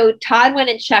 And so Todd went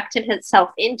and checked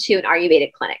himself into an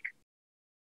Ayurvedic clinic.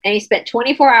 And he spent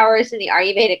 24 hours in the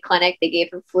Ayurvedic clinic. They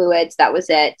gave him fluids. That was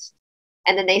it.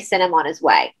 And then they sent him on his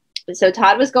way. And so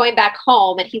Todd was going back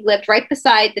home, and he lived right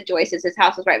beside the Joyces. His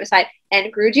house was right beside.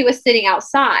 And Guruji was sitting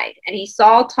outside, and he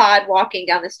saw Todd walking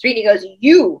down the street. He goes,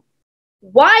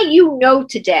 why you know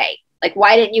today? Like,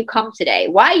 why didn't you come today?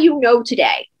 Why you know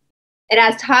today? And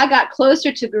as Todd got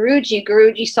closer to Guruji,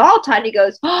 Guruji saw Todd, and he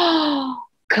goes, oh,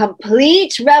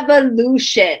 complete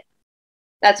revolution.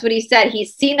 That's what he said.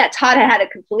 He's seen that Todd had a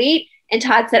complete, and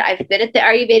Todd said, I've been at the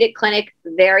Ayurvedic clinic,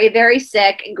 very, very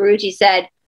sick. And Guruji said,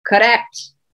 correct.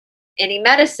 Any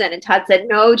medicine? And Todd said,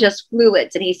 no, just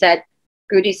fluids. And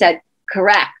Guruji said,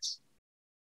 correct.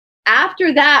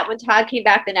 After that, when Todd came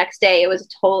back the next day, it was a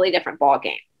totally different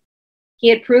ballgame. He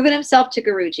had proven himself to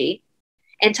Guruji.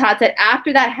 And Todd said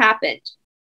after that happened,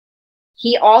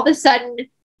 he all of a sudden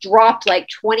dropped like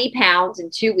 20 pounds in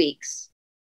 2 weeks.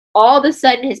 All of a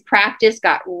sudden, his practice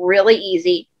got really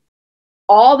easy.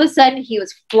 All of a sudden, he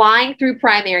was flying through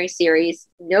primary series.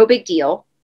 No big deal.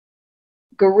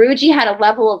 Guruji had a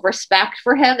level of respect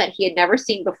for him that he had never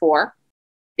seen before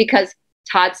because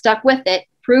Todd stuck with it,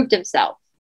 proved himself.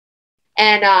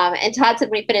 And Todd said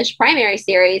when he finished primary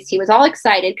series, he was all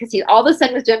excited because he all of a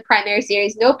sudden was doing primary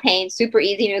series, no pain, super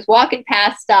easy. And he was walking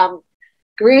past Guruji,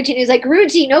 and he was like,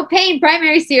 Guruji, no pain,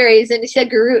 primary series. And he said,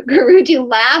 Guruji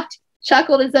laughed,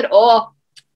 chuckled, and said, oh,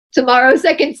 tomorrow,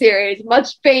 second series,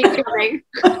 much pain coming.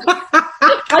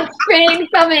 Much pain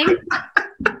coming.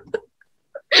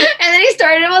 And then he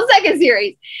started him on second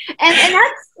series. And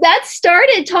that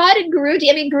started Todd and Guruji.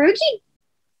 I mean, Guruji,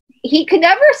 he could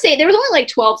never say, there was only like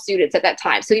 12 students at that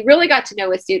time. So he really got to know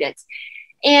his students.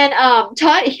 And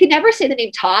Todd, he could never say the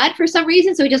name Todd for some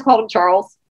reason. So he just called him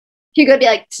Charles. He could be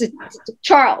like,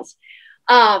 Charles.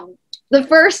 The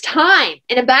first time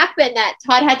in a backbend that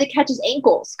Todd had to catch his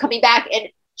ankles coming back, and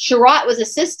Sharat was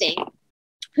assisting,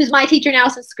 who's my teacher now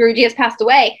since Guruji has passed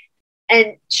away.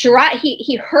 And Sharat,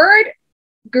 he heard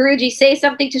Guruji say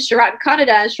something to Sharat in Kannada,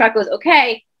 and Sharat goes,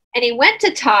 okay. And he went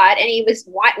to Todd, and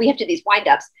we have to do these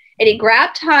wind-ups, and he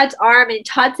grabbed Todd's arm, and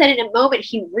Todd said in a moment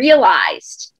he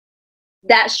realized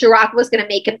that Sharat was going to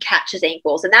make him catch his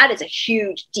ankles, and that is a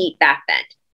huge, deep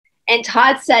backbend. And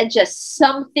Todd said just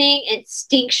something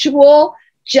instinctual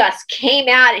just came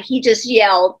out, and he just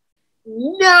yelled,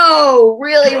 no,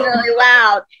 really, really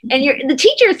loud. And the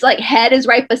teacher's like head is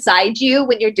right beside you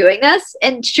when you're doing this.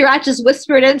 And Sharat just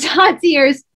whispered in Todd's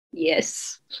ears,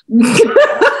 yes.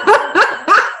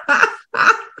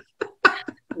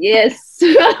 Yes.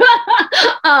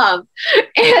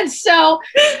 And so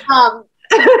got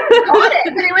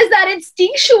it. But it was that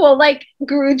instinctual, like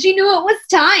Guruji knew it was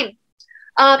time.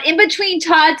 In between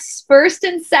Todd's first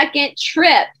and second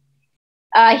trip,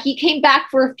 he came back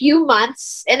for a few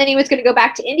months, and then he was going to go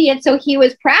back to India. And so he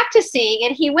was practicing,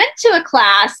 and he went to a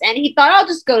class, and he thought, I'll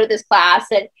just go to this class.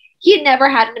 And he had never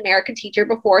had an American teacher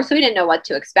before, so he didn't know what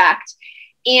to expect.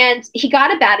 And he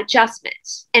got a bad adjustment,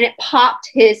 and it popped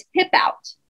his hip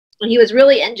out. And he was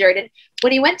really injured. And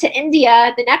when he went to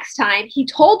India the next time, he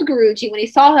told Guruji when he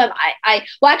saw him,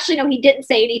 well, actually, no, he didn't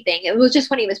say anything. It was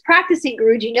just when he was practicing,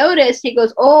 Guruji noticed, he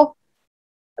goes, oh,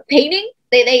 painting?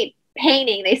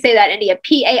 Painting, they say that in India,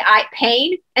 P-A-I,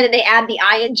 pain, and then they add the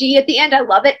I-N-G at the end. I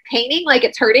love it. Painting, like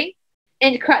it's hurting.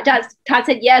 And Todd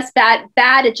said, yes,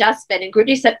 bad adjustment. And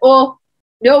Guruji said, oh,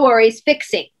 no worries,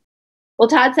 fixing. Well,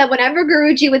 Todd said, whenever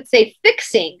Guruji would say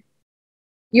fixing,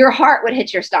 your heart would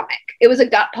hit your stomach. It was a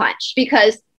gut punch,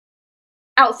 because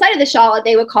outside of the shala,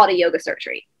 they would call it a yoga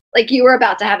surgery. Like you were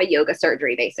about to have a yoga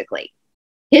surgery, basically.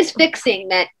 His fixing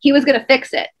meant he was going to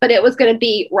fix it, but it was going to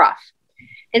be rough.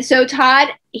 And so Todd,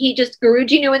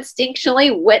 Guruji knew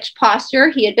instinctually which posture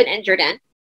he had been injured in.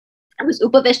 It was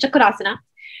Upavishta Konasana.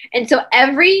 And so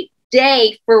every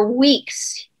day for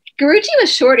weeks, Guruji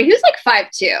was shorter. He was like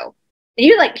 5'2".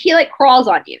 And he crawls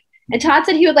on you. And Todd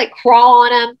said he would like crawl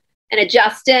on him and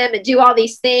adjust him and do all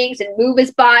these things and move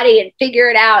his body and figure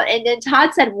it out. And then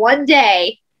Todd said one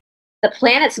day, the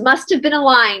planets must have been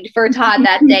aligned for Todd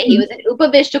that day. He was in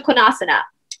Upavishta Konasana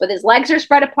with his legs are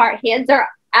spread apart, hands are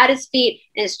at his feet,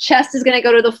 and his chest is going to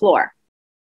go to the floor.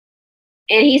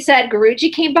 And he said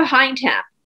Guruji came behind him,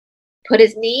 put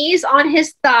his knees on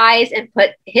his thighs, and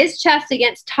put his chest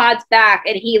against Todd's back.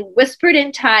 And he whispered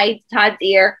in Todd's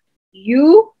ear,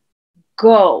 you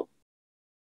go.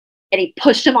 And he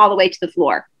pushed him all the way to the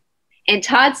floor. And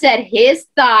Todd said his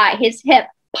hip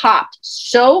popped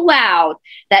so loud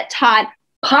that Todd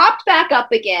popped back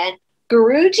up again.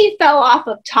 Guruji fell off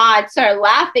of Todd, started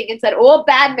laughing, and said, oh,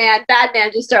 bad man,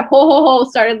 just started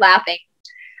started laughing.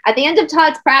 At the end of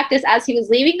Todd's practice, as he was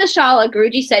leaving the shala,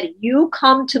 Guruji said, you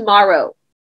come tomorrow.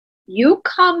 You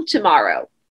come tomorrow.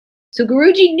 So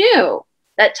Guruji knew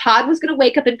that Todd was going to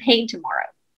wake up in pain tomorrow.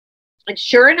 And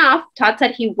sure enough, Todd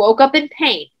said he woke up in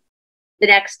pain the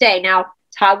next day. Now,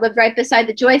 Todd lived right beside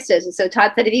the Joyces. And so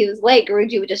Todd said if he was late,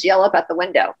 Guruji would just yell up at the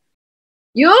window,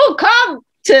 "You come!"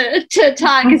 to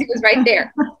Todd, because he was right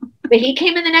there. But he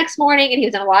came in the next morning and he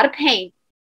was in a lot of pain.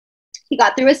 He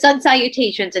got through his sun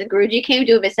salutations and Guruji came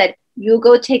to him and said, "You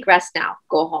go take rest now.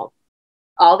 Go home."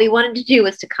 All he wanted to do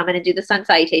was to come in and do the sun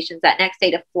salutations that next day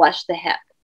to flush the hip.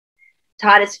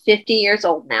 Todd is 50 years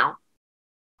old now.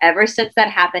 Ever since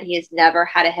that happened, he has never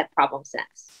had a hip problem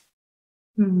since.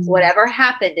 Mm-hmm. So whatever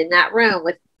happened in that room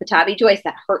with Patabi Joyce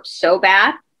that hurt so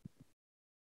bad,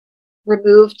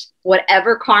 removed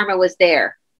whatever karma was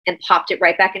there and popped it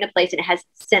right back into place. And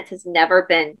it has never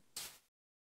been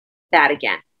that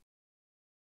again.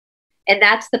 And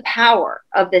that's the power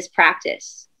of this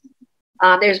practice.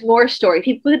 There's more stories.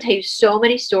 People can tell you so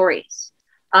many stories.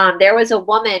 There was a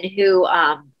woman who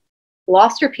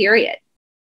lost her period.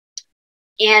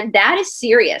 And that is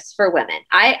serious for women.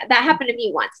 That happened to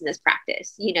me once in this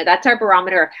practice. You know, that's our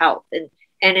barometer of health.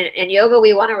 And in yoga,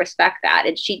 we want to respect that.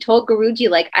 And she told Guruji,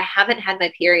 like, "I haven't had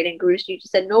my period." And Guruji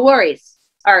just said, "No worries."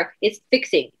 Or, "It's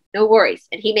fixing. No worries."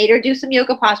 And he made her do some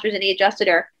yoga postures and he adjusted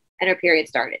her and her period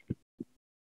started.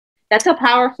 That's how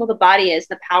powerful the body is,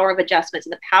 the power of adjustments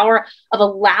and the power of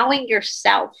allowing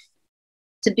yourself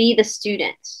to be the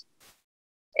student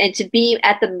and to be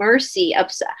at the mercy of,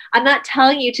 I'm not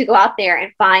telling you to go out there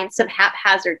and find some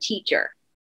haphazard teacher.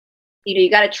 You know, you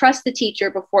got to trust the teacher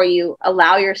before you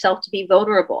allow yourself to be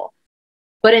vulnerable.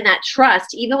 But in that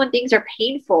trust, even when things are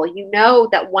painful, you know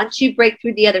that once you break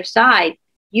through the other side,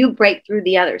 you break through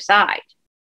the other side.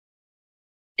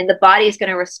 And the body is going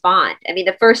to respond. I mean,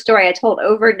 the first story I told,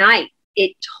 overnight,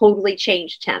 it totally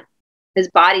changed him. His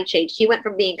body changed. He went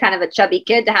from being kind of a chubby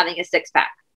kid to having a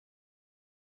six-pack.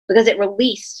 Because it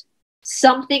released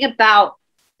something about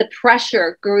the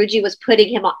pressure Guruji was putting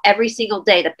him on every single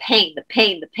day, the pain, the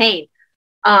pain, the pain.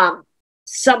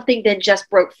 Something then just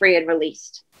broke free and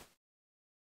released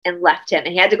and left him.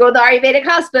 And he had to go to the Ayurvedic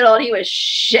hospital and he was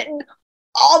shitting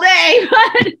all day.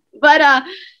 but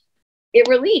it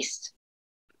released.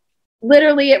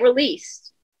 Literally, it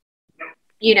released.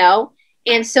 You know?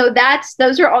 And so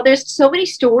there's so many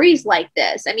stories like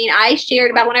this. I mean, I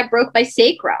shared about when I broke my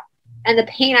sacrum and the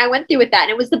pain I went through with that.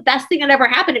 And it was the best thing that ever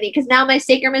happened to me because now my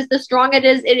sacrum is the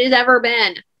strongest it has ever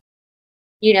been.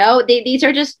 You know, these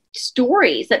are just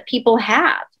stories that people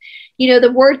have. You know,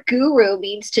 the word guru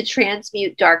means to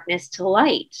transmute darkness to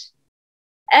light.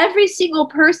 Every single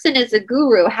person is a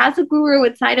guru, has a guru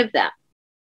inside of them.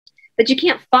 But you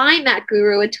can't find that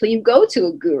guru until you go to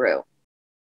a guru.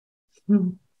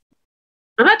 I'm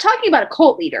not talking about a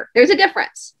cult leader. There's a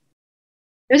difference.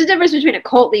 There's a difference between a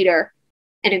cult leader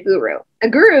and a guru. A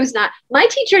guru is not. My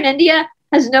teacher in India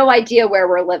has no idea where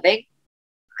we're living.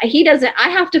 He doesn't. I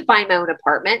have to find my own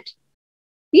apartment.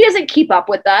 He doesn't keep up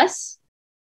with us.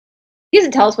 He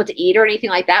doesn't tell us what to eat or anything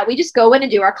like that. We just go in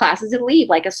and do our classes and leave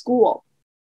like a school.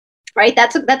 Right?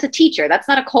 That's a teacher. That's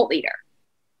not a cult leader.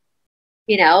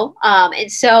 You know?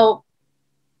 And so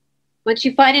once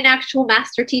you find an actual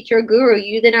master teacher or guru,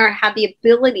 you then have the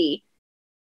ability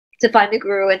to find the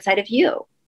guru inside of you.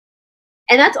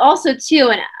 And that's also too,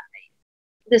 and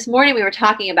this morning we were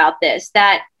talking about this,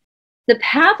 that the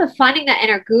path of finding that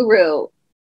inner guru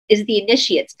is the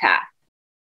initiate's path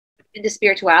into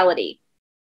spirituality.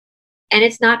 And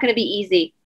it's not going to be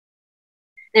easy.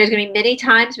 There's going to be many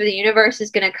times where the universe is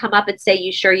going to come up and say,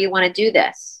 "You sure you want to do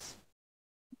this?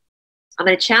 I'm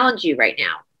going to challenge you right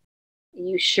now.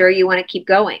 You sure you want to keep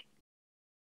going?"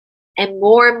 And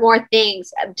more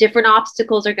things, different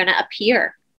obstacles are going to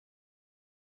appear.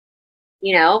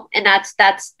 You know, and that's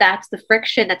the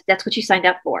friction. That's what you signed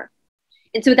up for.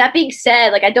 And so with that being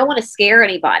said, like, I don't want to scare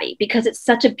anybody because it's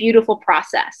such a beautiful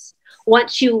process.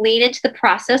 Once you lean into the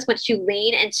process, once you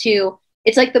lean into,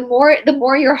 it's like the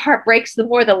more your heart breaks, the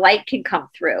more the light can come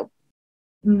through.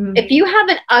 Mm-hmm. If you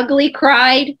haven't ugly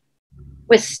cried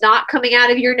with snot coming out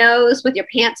of your nose, with your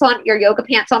pants on, your yoga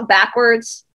pants on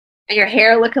backwards, and your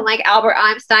hair looking like Albert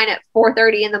Einstein at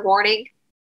 4:30 in the morning,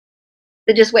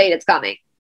 then just wait, it's coming.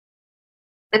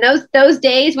 And those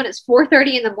days when it's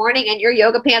 4:30 in the morning and your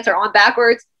yoga pants are on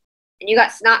backwards and you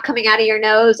got snot coming out of your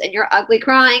nose and you're ugly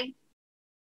crying,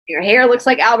 your hair looks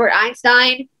like Albert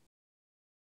Einstein,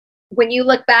 when you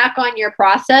look back on your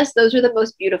process, those are the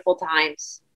most beautiful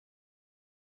times.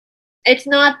 It's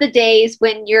not the days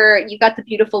when you got the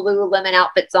beautiful Lululemon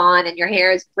outfits on and your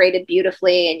hair is braided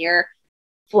beautifully and you're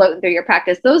floating through your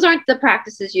practice. Those aren't the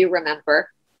practices you remember.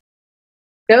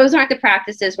 Those aren't the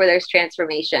practices where there's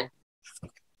transformation.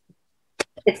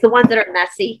 It's the ones that are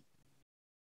messy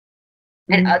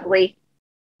and ugly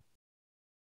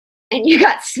and you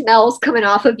got smells coming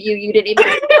off of you. You didn't even.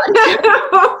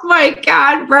 Oh my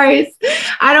God, Brice.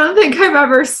 I don't think I've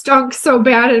ever stunk so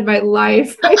bad in my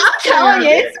life. I'm telling you,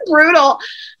 it's brutal.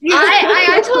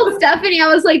 I told Stephanie, I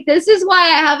was like, this is why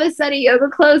I have a set of yoga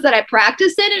clothes that I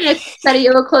practice in and a set of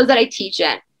yoga clothes that I teach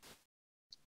in.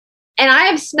 And I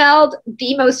have smelled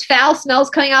the most foul smells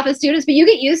coming off of students, but you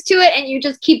get used to it and you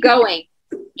just keep going.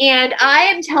 And I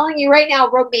am telling you right now,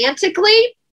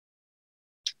 romantically,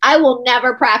 I will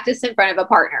never practice in front of a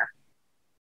partner.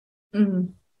 Mm-hmm.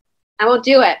 I won't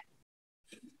do it.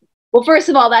 Well, first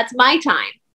of all, that's my time.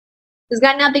 It's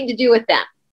got nothing to do with them.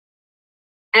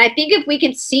 And I think if we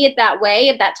can see it that way,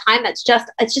 at that time, it's just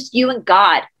you and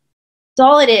God. That's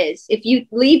all it is. If you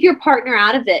leave your partner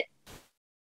out of it,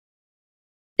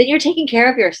 then you're taking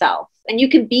care of yourself and you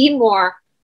can be more,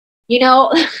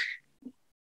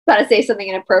 gotta say something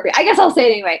inappropriate. I guess I'll say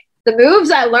it anyway. The moves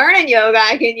I learn in yoga,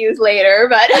 I can use later,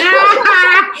 but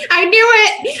I knew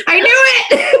it.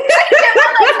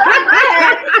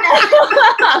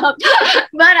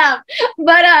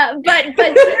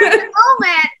 but there's a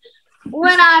moment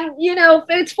when I'm, if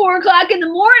it's 4:00 in the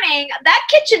morning, that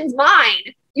kitchen's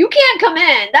mine. You can't come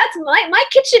in. That's my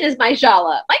kitchen is my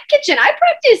shala. My kitchen. I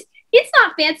practice. It's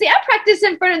not fancy. I practice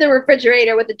in front of the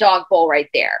refrigerator with the dog bowl right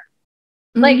there.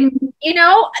 Like,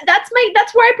 that's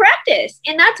where I practice.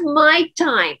 And that's my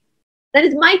time. That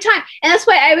is my time. And that's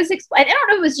why I don't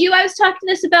know if it was you, I was talking to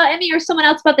this about, Emmy, or someone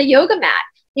else about the yoga mat.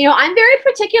 I'm very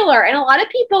particular. And a lot of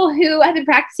people who have been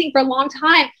practicing for a long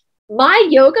time, my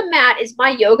yoga mat is my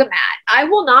yoga mat. I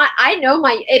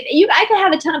could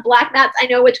have a ton of black mats. I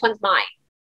know which one's mine.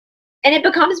 And it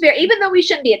becomes even though we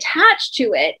shouldn't be attached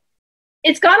to it,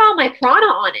 it's got all my prana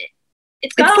on it.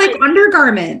 It's like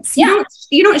undergarments. Yeah.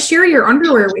 You don't share your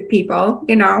underwear with people,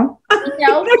 You're not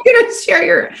gonna share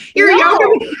your yoga.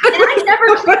 And I never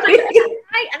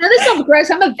I know this sounds gross.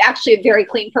 I'm actually a very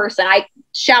clean person. I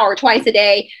shower twice a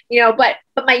day, but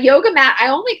my yoga mat, I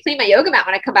only clean my yoga mat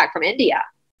when I come back from India.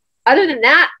 Other than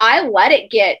that, I let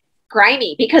it get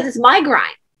grimy because it's my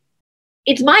grime.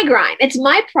 It's my grime. It's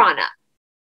my prana.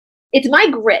 It's my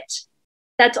grit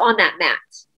that's on that mat.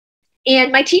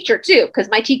 And my teacher too, because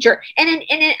my teacher, and in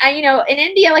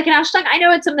India, like in Ashtanga, I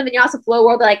know in some of the vinyasa flow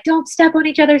world, they're like, don't step on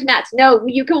each other's mats. No,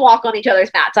 you can walk on each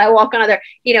other's mats. I walk on other,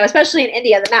 especially in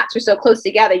India, the mats are so close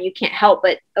together, you can't help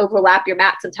but overlap your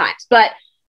mat sometimes. But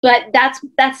that's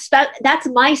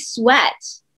my sweat.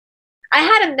 I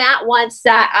had a mat once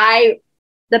that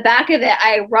the back of it,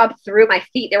 I rubbed through my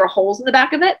feet. There were holes in the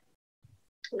back of it.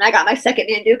 And I got my second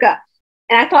Manduka.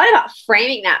 And I thought about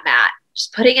framing that mat,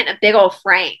 just putting it in a big old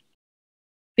frame.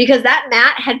 Because that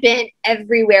mat had been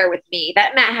everywhere with me.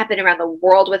 That mat had been around the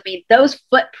world with me. Those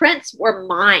footprints were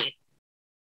mine.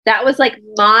 That was like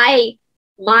my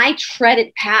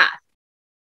treaded path.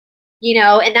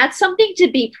 And that's something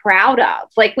to be proud of.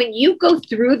 Like when you go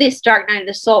through this dark night of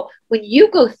the soul, when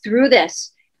you go through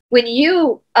this, when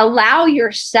you allow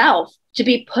yourself to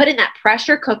be put in that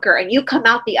pressure cooker and you come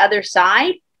out the other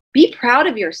side, be proud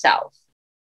of yourself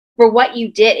for what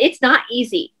you did. It's not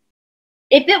easy.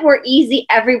 If it were easy,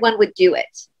 everyone would do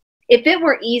it. If it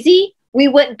were easy, we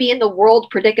wouldn't be in the world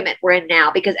predicament we're in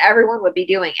now because everyone would be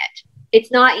doing it.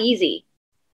 It's not easy.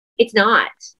 It's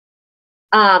not.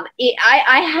 I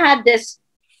had this,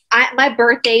 my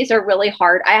birthdays are really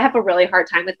hard. I have a really hard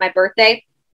time with my birthday.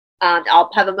 I'll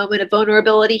have a moment of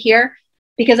vulnerability here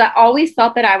because I always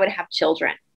thought that I would have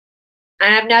children.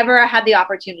 And I've never had the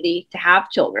opportunity to have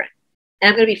children. And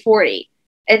I'm going to be 40.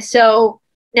 And so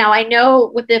now I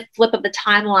know with the flip of the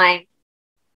timeline,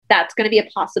 that's going to be a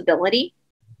possibility.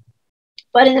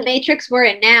 But in the matrix we're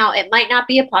in now, it might not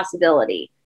be a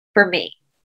possibility for me.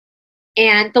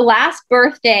 And the last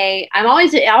birthday, I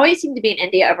always seem to be in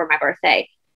India over my birthday.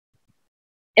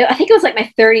 I think it was like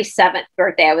my 37th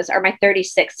birthday. Or my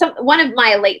 36th. One of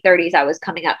my late 30s, I was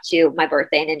coming up to my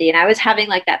birthday in India. And I was having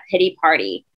like that pity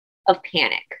party of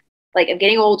panic. Like I'm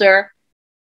getting older.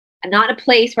 I'm not in a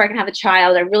place where I can have a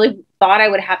child. I really thought I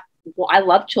would have, I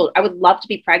love children. I would love to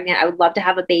be pregnant. I would love to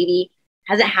have a baby.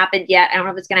 Hasn't happened yet. I don't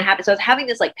know if it's going to happen. So I was having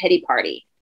this like pity party.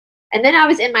 And then I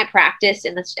was in my practice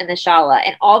in the shala.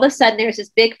 And all of a sudden there's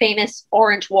this big famous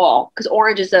orange wall because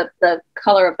orange is the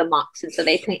color of the monks. And so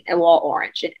they paint the wall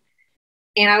orange.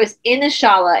 And I was in the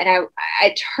shala and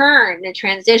I turned and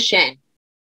transitioned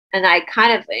and I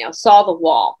kind of saw the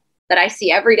wall that I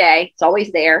see every day. It's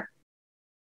always there.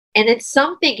 And then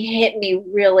something hit me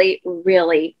really,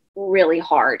 really, really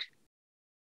hard.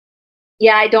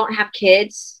 Yeah, I don't have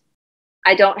kids.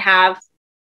 I don't have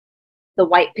the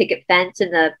white picket fence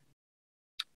and the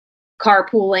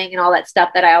carpooling and all that stuff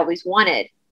that I always wanted.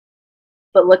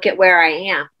 But look at where I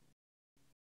am.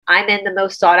 I'm in the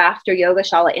most sought after yoga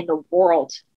shala in the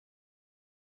world.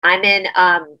 I'm in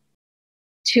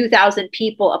 2,000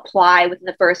 people apply within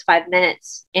the first 5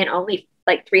 minutes, and only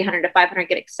like 300 to 500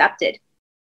 get accepted.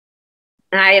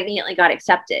 And I immediately got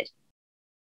accepted.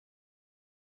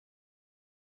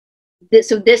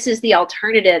 So this is the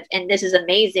alternative, and this is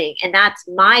amazing. And that's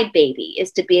my baby,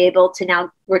 is to be able to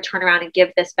now turn around and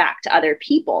give this back to other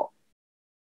people.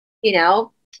 You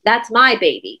know, that's my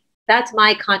baby. That's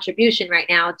my contribution right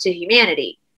now to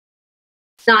humanity.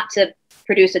 It's not to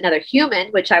produce another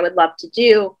human, which I would love to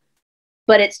do,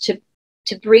 but it's to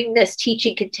bring this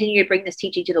teaching, continue to bring this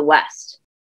teaching to the West,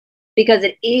 because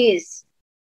it is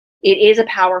a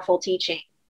powerful teaching.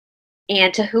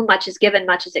 And to whom much is given,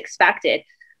 much is expected.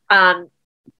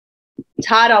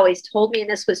 Todd always told me, and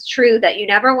this was true, that you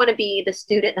never want to be the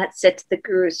student that sits at the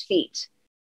guru's feet.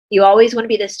 You always want to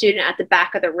be the student at the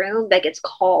back of the room that gets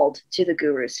called to the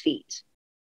guru's feet.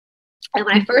 And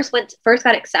when I first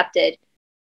got accepted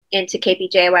into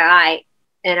KPJYI,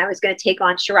 and I was going to take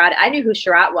on Sharat, I knew who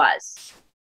Sharat was,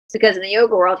 because in the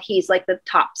yoga world, he's like the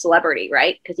top celebrity,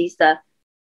 right? Because he's the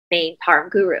main Param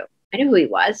guru. I knew who he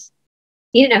was.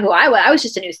 He didn't know who I was. I was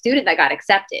just a new student that got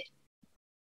accepted.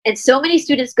 And so many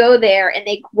students go there and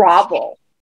they grovel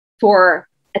for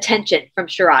attention from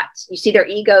Sharat. You see their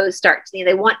egos start,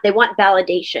 they want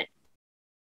validation.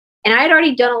 And I had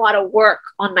already done a lot of work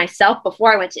on myself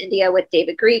before I went to India with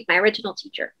David Grieg, my original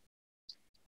teacher.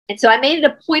 And so I made it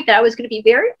a point that I was going to be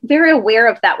very, very aware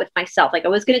of that with myself. Like I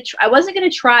wasn't going to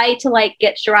try to like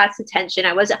get Sharat's attention.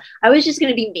 I was just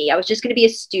going to be me. I was just going to be a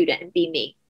student and be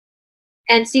me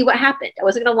and see what happened. I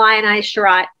wasn't going to lionize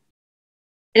Sharat.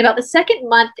 And about the second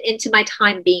month into my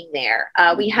time being there,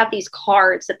 we have these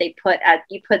cards that they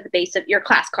you put at the base of your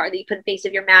class card that you put at the base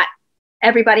of your mat.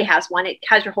 Everybody has one. It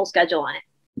has your whole schedule on it.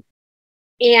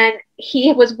 And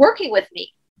he was working with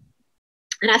me.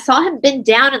 And I saw him bend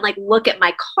down and like look at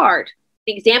my card,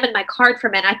 examine my card for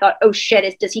a minute. I thought, oh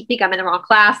shit, does he think I'm in the wrong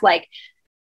class? But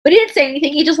he didn't say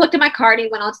anything. He just looked at my card and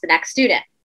he went on to the next student.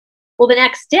 Well, the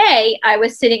next day I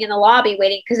was sitting in the lobby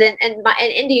waiting, because in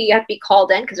India you have to be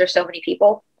called in because there's so many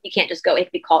people. You can't just go, you have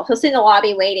to be called. So I was sitting in the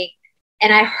lobby waiting,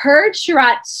 and I heard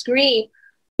Sharat scream,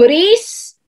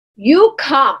 Brice, you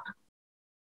come.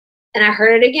 And I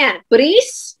heard it again,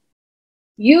 Brice,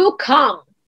 you come.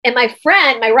 And my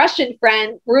friend, my Russian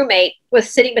friend, roommate,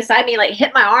 was sitting beside me, like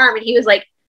hit my arm, and he was like,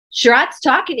 Sharat's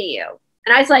talking to you.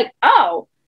 And I was like, oh,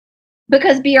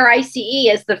 because BRICE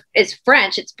is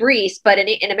French, it's Brice, but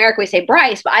in America we say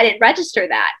Brice, but I didn't register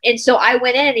that. And so I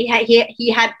went in and he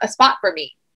had a spot for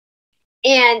me.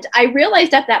 And I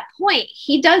realized at that point,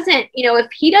 he doesn't,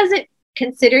 if he doesn't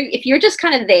consider, if you're just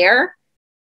kind of there,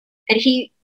 and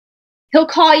he'll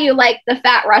call you like the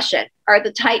fat Russian or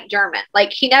the tight German.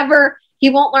 Like he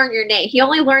won't learn your name. He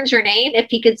only learns your name if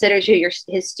he considers you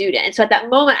his student. And so at that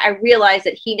moment, I realized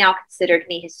that he now considered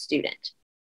me his student.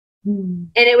 And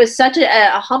it was such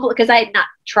a humble, because I had not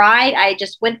tried. I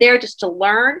just went there just to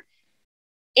learn.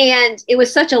 And it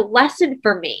was such a lesson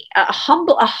for me, a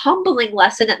humbling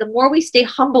lesson, that the more we stay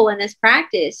humble in this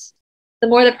practice, the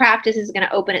more the practice is going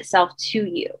to open itself to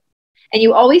you. And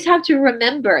you always have to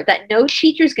remember that no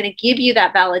teacher is going to give you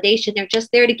that validation. They're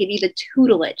just there to give you the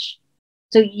tutelage.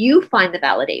 So you find the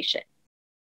validation.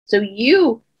 So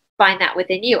you find that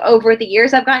within you. Over the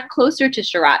years, I've gotten closer to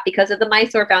Sharat because of the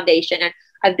Mysore Foundation. And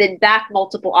I've been back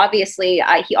multiple, obviously,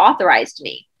 he authorized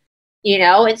me,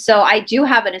 and so I do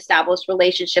have an established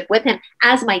relationship with him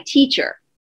as my teacher.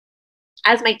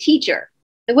 I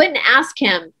wouldn't ask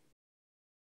him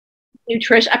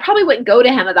nutrition. I probably wouldn't go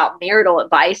to him about marital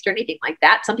advice or anything like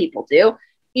that. Some people do,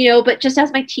 but just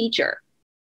as my teacher,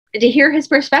 and to hear his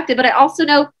perspective. But I also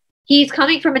know he's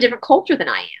coming from a different culture than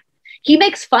I am. He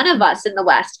makes fun of us in the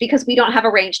West because we don't have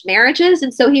arranged marriages.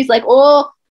 And so he's like,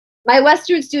 oh, my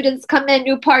Western students come in,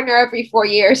 new partner every 4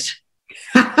 years.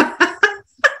 And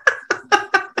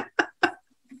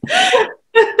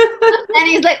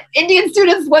he's like, Indian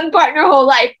students, one partner whole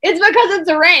life. It's because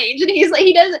it's arranged. And he's like,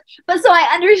 he doesn't. But so I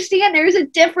understand there's a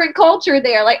different culture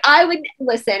there. Like I would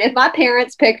listen, if my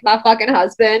parents picked my fucking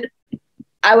husband,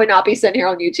 I would not be sitting here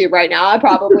on YouTube right now. I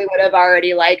probably would have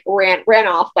already like ran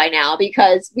off by now,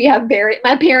 because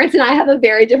my parents and I have a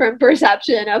very different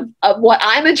perception of what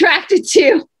I'm attracted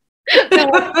to.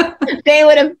 They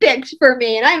would have picked for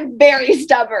me, and I'm very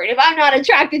stubborn. If I'm not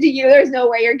attracted to you, there's no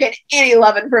way you're getting any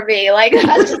loving from me. Like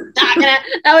that's just not gonna.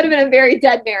 That would have been a very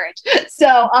dead marriage. So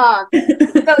but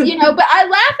I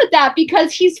laugh at that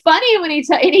because he's funny when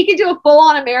and he can do a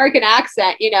full-on American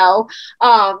accent.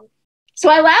 So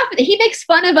I laugh at it. He makes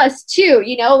fun of us too.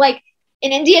 Like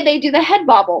in India they do the head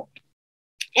bobble,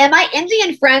 and my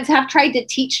Indian friends have tried to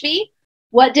teach me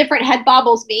what different head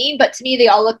bobbles mean, but to me, they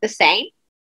all look the same.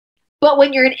 But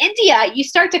when you're in India, you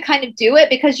start to kind of do it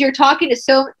because you're talking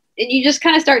to and you just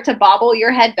kind of start to bobble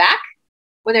your head back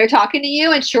when they're talking to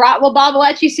you, and Sharat will bobble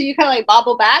at you, so you kind of like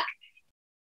bobble back.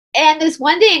 And this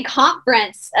one day in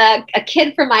conference, a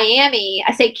kid from Miami,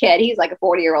 I say kid, he's like a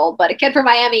 40-year-old, but a kid from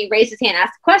Miami raised his hand and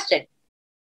asked a question.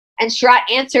 And Sharat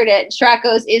answered it, and Sharat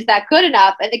goes, "Is that good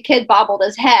enough?" And the kid bobbled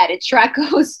his head, and Sharat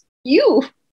goes, You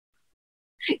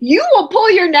will pull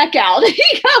your neck out.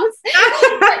 He goes,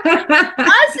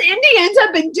 us Indians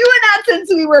have been doing that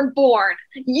since we were born.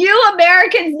 You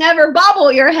Americans never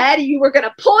bobble your head. You were going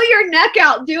to pull your neck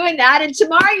out doing that. And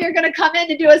tomorrow you're going to come in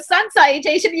to do a sun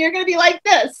salutation and you're going to be like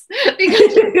this.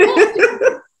 Because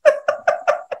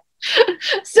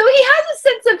so he has a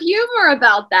sense of humor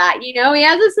about that. You know, he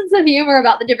has a sense of humor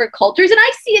about the different cultures. And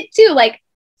I see it too. Like,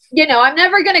 you know, I'm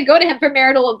never going to go to him for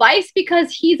marital advice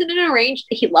because he's in an arranged,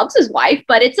 he loves his wife,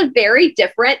 but it's a very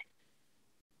different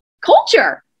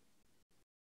culture.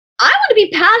 I want to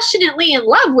be passionately in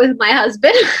love with my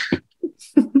husband.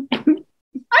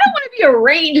 I don't want to be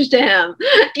arranged to him.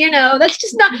 You know,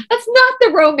 that's not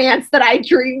the romance that I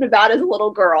dreamed about as a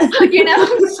little girl, you know?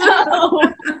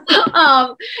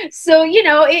 So, you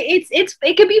know,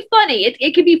 it could be funny.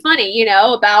 It could be funny, you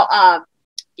know, about,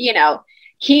 you know,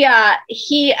 he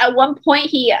at one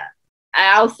point,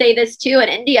 I'll say this too, in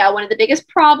India, one of the biggest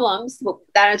problems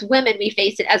that as women, we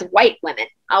face it as white women,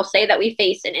 I'll say that we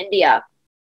face in India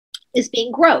is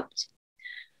being groped.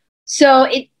 So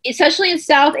especially in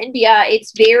South India,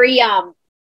 it's very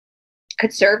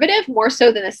conservative, more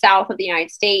so than the South of the United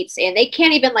States. And they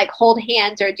can't even like hold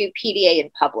hands or do PDA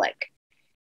in public.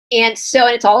 And so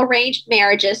it's all arranged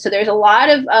marriages. So there's a lot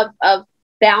of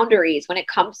boundaries when it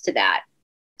comes to that.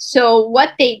 So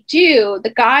what they do, the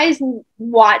guys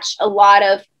watch a lot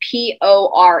of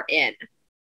PORN,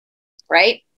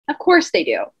 right? Of course they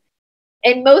do.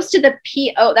 And most of the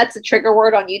that's the trigger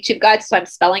word on YouTube, guys, so I'm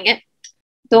spelling it.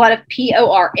 So a lot of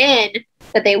PORN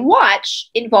that they watch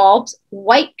involves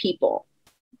white people.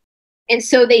 And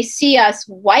so they see us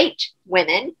white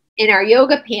women in our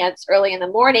yoga pants early in the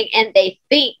morning, and they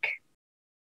think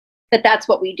that that's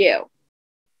what we do.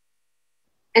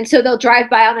 And so they'll drive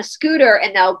by on a scooter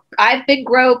and I've been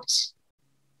groped.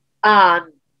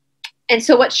 And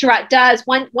so what Sharat does,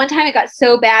 one time it got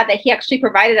so bad that he actually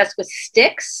provided us with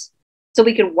sticks so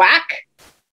we could whack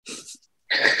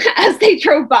as they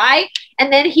drove by.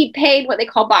 And then he paid what they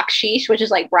call bakshish, which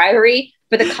is like bribery,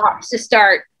 for the cops to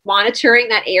start monitoring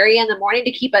that area in the morning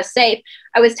to keep us safe.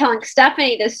 I was telling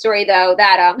Stephanie this story though,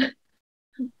 that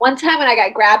one time when I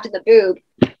got grabbed in the boob,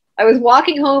 I was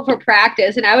walking home from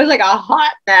practice and I was like a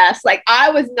hot mess. Like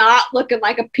I was not looking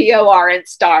like a PORN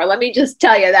star. Let me just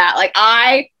tell you that. Like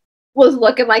I was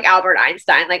looking like Albert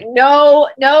Einstein. Like no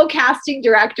casting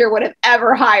director would have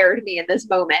ever hired me in this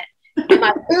moment. And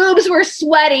my boobs were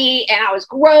sweaty and I was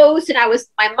gross and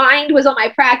my mind was on my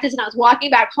practice and I was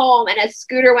walking back home and a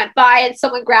scooter went by and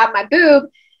someone grabbed my boob.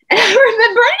 And I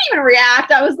remember I didn't even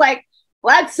react. I was like,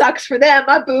 well, that sucks for them.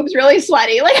 My boob's really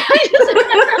sweaty. Like I just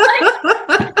remember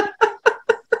like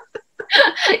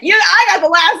I got the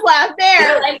last laugh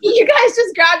there. Like you guys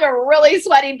just grabbed a really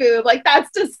sweaty boob. Like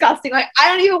that's disgusting. Like I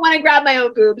don't even want to grab my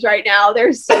own boobs right now.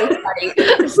 They're so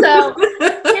sweaty. So,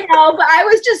 you know, but I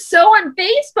was just so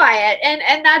unfazed by it.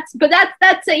 And that's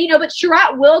it, you know, but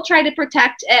Sharat will try to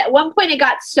protect. At one point it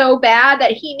got so bad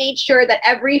that he made sure that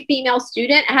every female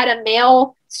student had a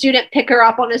male student pick her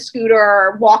up on a scooter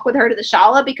or walk with her to the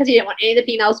shala because he didn't want any of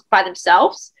the females by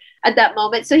themselves at that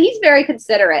moment. So he's very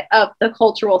considerate of the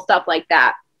cultural stuff like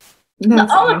that.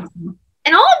 Awesome.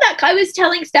 And all of that, I was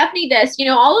telling Stephanie this, you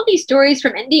know, all of these stories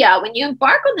from India, when you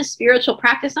embark on the spiritual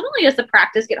practice, not only does the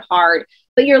practice get hard,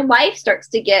 but your life starts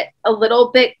to get a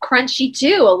little bit crunchy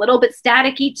too, a little bit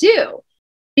staticky too,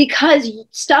 because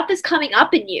stuff is coming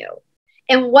up in you.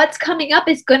 And what's coming up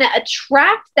is going to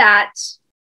attract that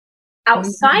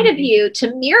outside of you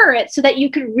to mirror it so that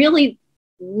you can really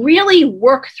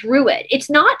work through it. It's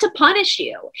not to punish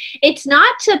you. It's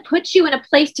not to put you in a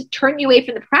place to turn you away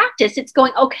from the practice. It's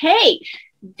going, okay,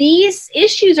 these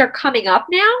issues are coming up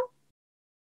now.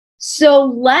 So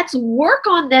let's work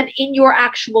on them in your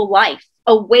actual life,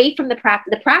 away from the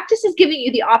practice. The practice is giving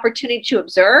you the opportunity to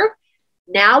observe.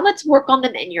 Now let's work on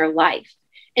them in your life.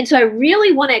 And so I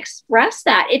really want to express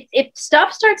that. If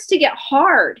stuff starts to get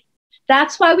hard,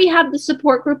 that's why we have the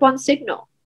support group on Signal.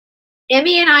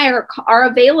 Emmy and I are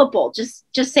available.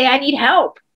 Just say, I need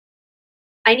help.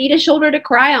 I need a shoulder to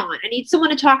cry on. I need someone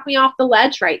to talk me off the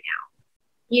ledge right now.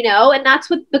 You know, and that's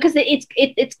what, because it's,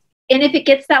 and if it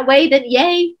gets that way, then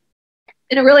yay.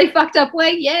 In a really fucked up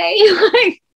way, yay.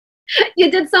 Like,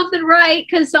 You did something right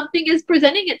because something is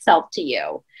presenting itself to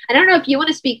you. I don't know if you want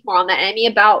to speak more on that, Amy,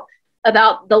 about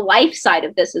the life side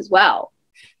of this as well.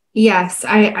 Yes,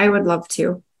 I would love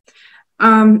to.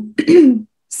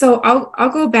 So I'll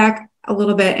go back a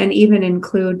little bit and even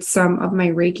include some of my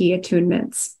Reiki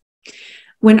attunements.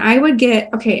 When I would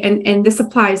get, okay, and this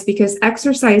applies because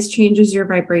exercise changes your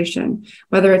vibration,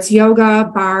 whether it's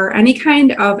yoga, bar, any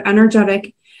kind of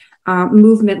energetic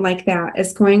movement like that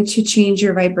is going to change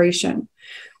your vibration.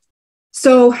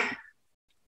 So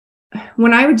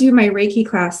when I would do my Reiki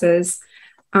classes,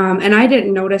 and I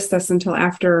didn't notice this until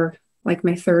after like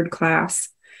my third class,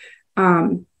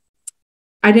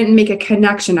 I didn't make a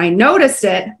connection. I noticed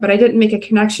it, but I didn't make a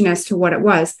connection as to what it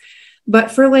was.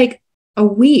 But for like a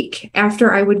week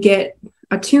after I would get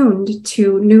attuned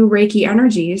to new Reiki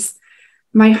energies,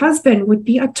 my husband would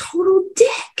be a total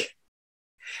dick.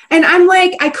 And I'm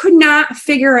like, I could not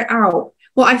figure it out.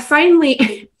 Well, I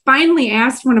finally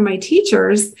asked one of my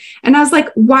teachers, and I was like,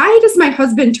 why does my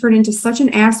husband turn into such an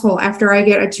asshole after I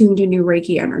get attuned to new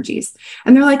Reiki energies?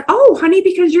 And they're like, oh, honey,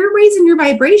 because you're raising your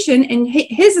vibration and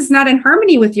his is not in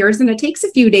harmony with yours. And it takes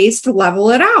a few days to level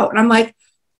it out. And I'm like,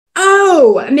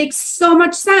 oh, it makes so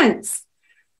much sense.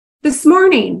 This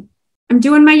morning, I'm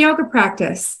doing my yoga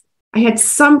practice. I had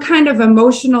some kind of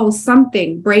emotional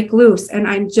something break loose, and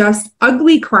I'm just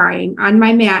ugly crying on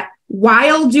my mat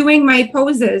while doing my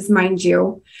poses, mind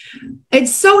you. It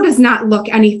so does not look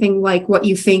anything like what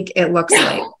you think it looks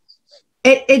like.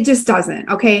 It just doesn't.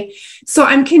 Okay. So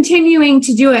I'm continuing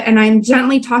to do it, and I'm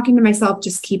gently talking to myself,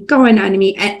 just keep going,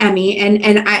 Emmy.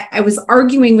 And I was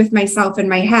arguing with myself in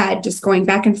my head, just going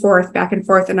back and forth.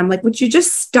 And I'm like, would you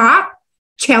just stop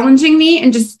challenging me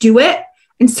and just do it?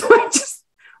 And so I just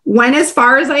went as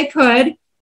far as I could.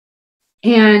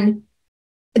 And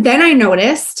then I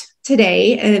noticed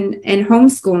today in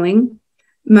homeschooling,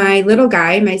 my little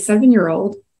guy, my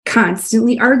 7-year-old,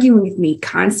 constantly arguing with me,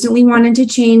 constantly wanting to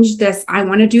change this. I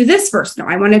want to do this first. No,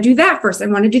 I want to do that first. I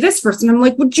want to do this first. And I'm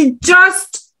like, would you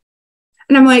just?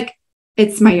 And I'm like,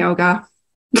 it's my yoga.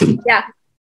 Yeah.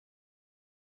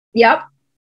 Yep.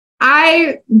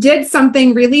 I did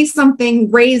something, released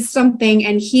something, raised something,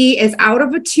 and he is out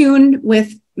of tune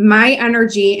with my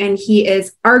energy, and he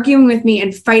is arguing with me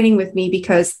and fighting with me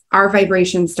because our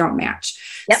vibrations don't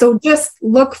match. Yep. So just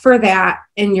look for that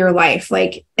in your life,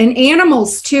 like, and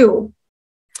animals too.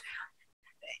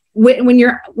 When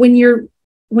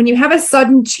you have a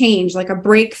sudden change, like a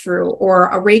breakthrough or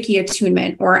a Reiki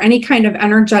attunement or any kind of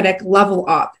energetic level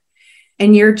up,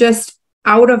 and you're just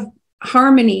out of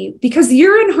harmony because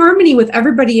you're in harmony with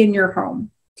everybody in your home.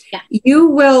 Yeah.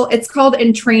 It's called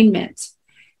entrainment.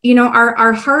 You know,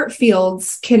 our heart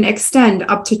fields can extend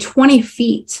up to 20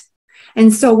 feet.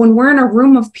 And so when we're in a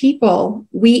room of people,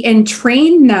 we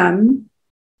entrain them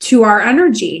to our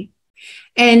energy.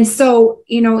 And so,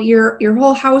 you know, your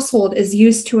whole household is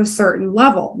used to a certain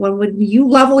level. When you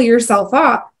level yourself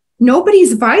up,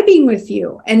 nobody's vibing with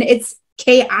you, and it's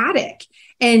chaotic,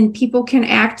 and people can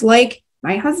act like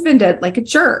my husband did, like a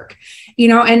jerk, you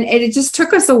know, and it just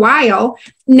took us a while.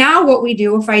 Now what we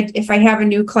do, if I have a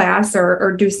new class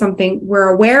or do something, we're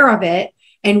aware of it,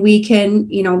 and we can,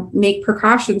 you know, make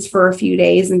precautions for a few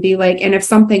days and be like, and if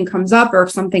something comes up or if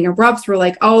something erupts, we're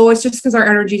like, oh, it's just because our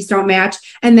energies don't match.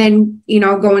 And then, you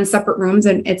know, go in separate rooms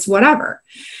and it's whatever.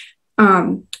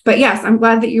 But yes, I'm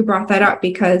glad that you brought that up,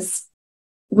 because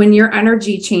when your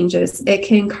energy changes, it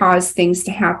can cause things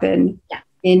to happen. Yeah.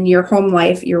 In your home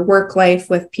life, your work life,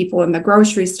 with people in the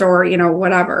grocery store, you know,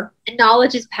 whatever. And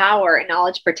knowledge is power, and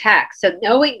knowledge protects. So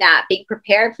knowing that, being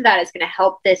prepared for that is going to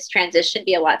help this transition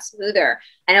be a lot smoother.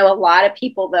 I know a lot of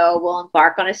people, though, will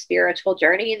embark on a spiritual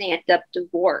journey and they end up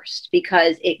divorced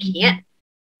because it can't.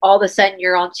 All of a sudden,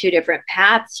 you're on two different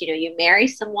paths. You know, you marry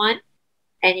someone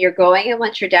and you're going in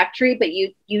one trajectory, but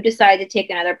you decide to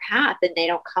take another path and they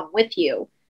don't come with you.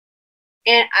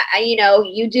 And you know,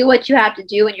 you do what you have to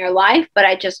do in your life, but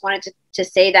I just wanted to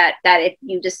say that if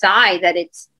you decide that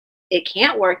it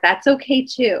can't work, that's okay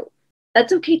too.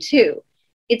 That's okay too.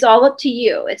 It's all up to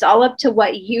you. It's all up to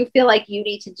what you feel like you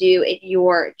need to do in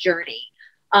your journey.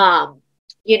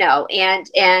 You know, and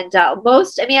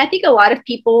I think a lot of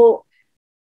people,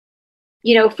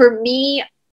 you know, for me,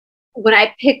 when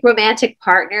I pick romantic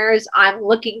partners, I'm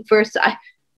looking for.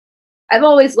 I've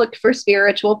always looked for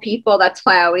spiritual people. That's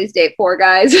why I always date poor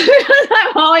guys.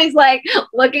 I'm always like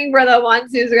looking for the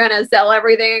ones who's going to sell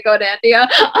everything and go to India.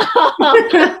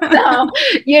 So,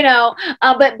 you know,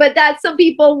 but that's, some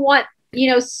people want,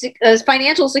 you know,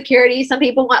 financial security. Some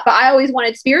people want, but I always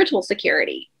wanted spiritual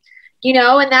security, you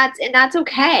know, and that's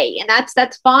okay. And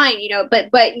that's fine, you know,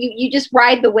 but you just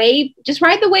ride the wave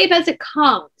as it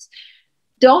comes.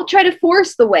 don't try to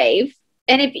force the wave.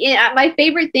 And if my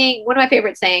favorite thing, one of my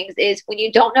favorite sayings is, when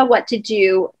you don't know what to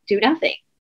do, do nothing.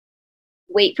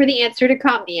 Wait for the answer to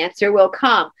come. The answer will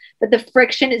come. But the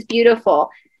friction is beautiful.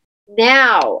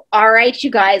 Now, all right,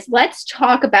 you guys, let's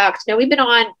talk about, because we've been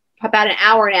on about an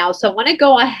hour now. So I want to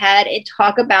go ahead and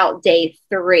talk about day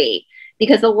 3,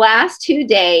 because the last 2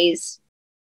 days,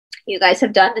 you guys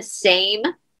have done the same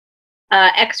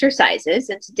exercises.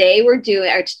 And today we're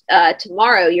doing,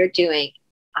 tomorrow you're doing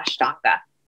Ashtanga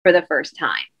for the first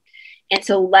time. And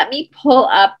so let me pull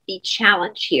up the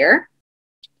challenge here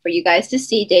for you guys to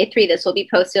see day 3. This will be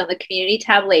posted on the community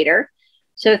tab later.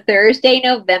 So Thursday,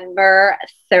 November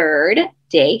 3rd,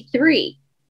 day 3.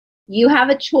 You have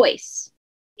a choice.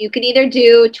 You can either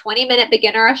do 20-minute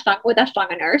beginner Ashtanga with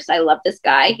Ashtanga nurse. I love this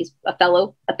guy. He's a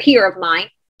peer of mine,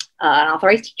 an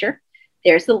authorized teacher.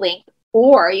 There's the link.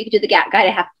 Or you can do the Guide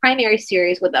to Half Primary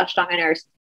series with Ashtanga nurse.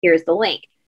 Here's the link.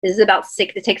 This is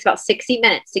it takes about 60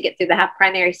 minutes to get through the Half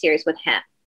Primary series with him.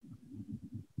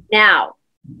 Now,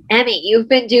 Emmy, you've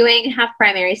been doing Half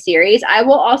Primary series. I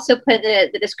will also put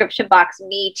in the description box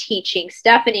me teaching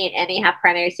Stephanie and Emmy Half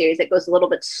Primary series that goes a little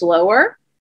bit slower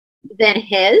than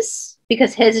his,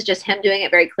 because his is just him doing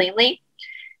it very cleanly.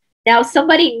 Now,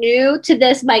 somebody new to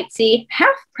this might see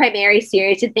Half Primary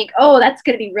series and think, oh, that's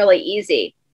going to be really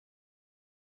easy.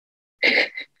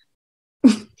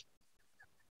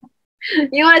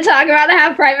 You want to talk about the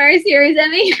Half Primary series,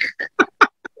 Emmy?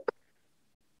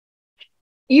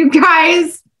 You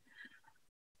guys,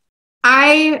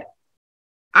 I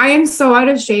am so out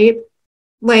of shape.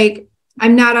 Like,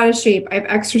 I'm not out of shape. I've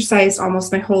exercised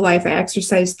almost my whole life. I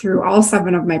exercised through all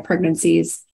 7 of my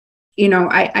pregnancies. You know,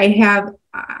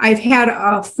 I've had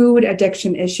a food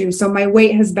addiction issue, so my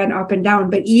weight has been up and down.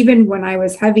 But even when I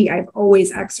was heavy, I've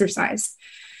always exercised.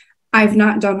 I've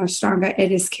not done Ashtanga.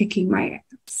 It is kicking my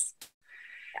ass.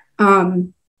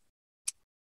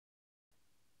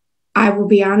 I will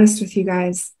be honest with you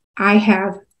guys. I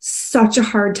have such a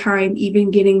hard time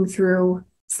even getting through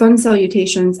sun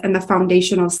salutations and the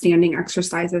foundational standing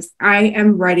exercises. I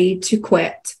am ready to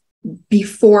quit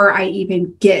before I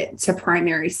even get to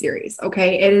primary series.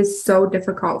 Okay. It is so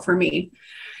difficult for me.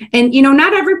 And, you know,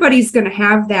 not everybody's going to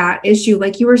have that issue.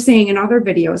 Like you were saying in other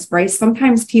videos, Brice,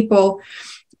 sometimes people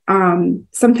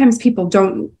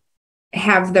don't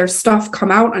have their stuff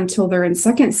come out until they're in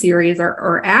second series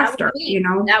or after, you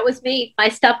know. That was me. My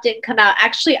stuff didn't come out.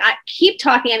 Actually, I keep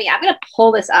talking. I mean, I'm going to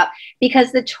pull this up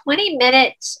because the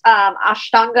 20-minute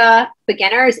Ashtanga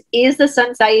beginners is the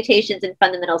sun salutations and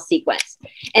fundamental sequence.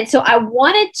 And so I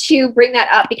wanted to bring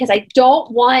that up because I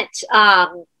don't want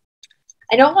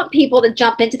people to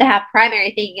jump into the Half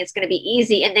Primary thinking it's going to be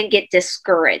easy and then get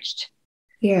discouraged.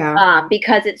 Yeah.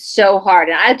 Because it's so hard.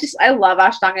 And I love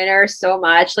Ashtanga nurse so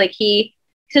much. Like he's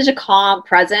such a calm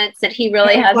presence and he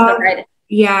really has the right.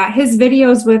 Yeah. His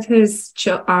videos with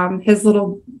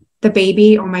the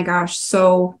baby. Oh my gosh.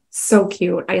 So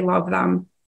cute. I love them.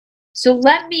 So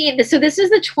this is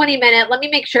the 20-minute. Let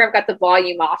me make sure I've got the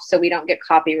volume off so we don't get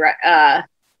copyright.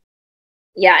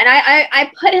 Yeah. And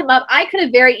I put him up. I could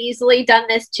have very easily done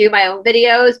this too, my own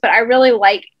videos, but I really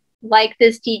like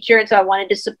this teacher, and so I wanted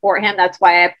to support him. That's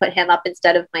why I put him up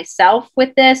instead of myself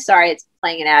with this. Sorry, it's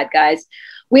playing an ad, guys.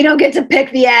 We don't get to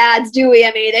pick the ads, do we?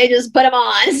 I mean, they just put them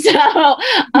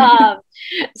on.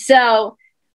 So,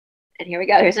 and here we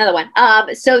go. Here's another one.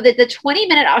 So the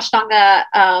 20-minute Ashtanga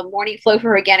morning flow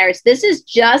for beginners, this is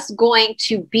just going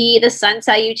to be the sun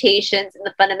salutations and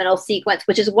the fundamental sequence,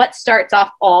 which is what starts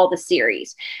off all the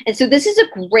series. And so this is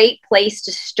a great place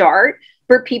to start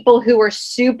for people who are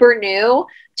super new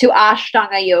to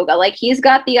Ashtanga yoga. Like he's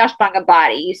got the Ashtanga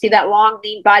body. You see that long,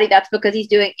 lean body? That's because he's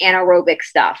doing anaerobic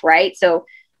stuff, right? So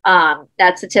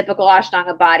that's a typical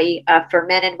Ashtanga body for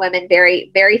men and women,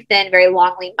 very, very thin, very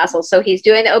long, lean muscles. So he's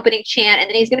doing the opening chant, and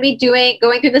then he's going to be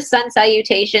going through the sun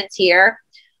salutations here.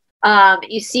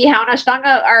 You see how in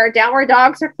Ashtanga our downward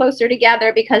dogs are closer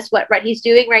together because what he's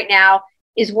doing right now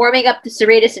is warming up the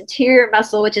serratus anterior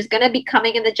muscle, which is going to be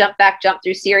coming in the jump back, jump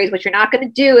through series, which you're not going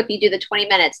to do if you do the 20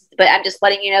 minutes, but I'm just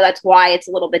letting you know that's why it's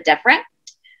a little bit different.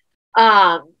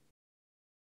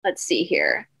 Let's see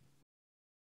here.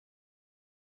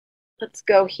 Let's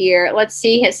go here. Let's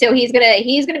see. So he's going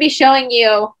to be showing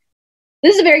you,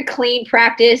 this is a very clean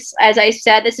practice. As I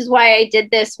said, this is why I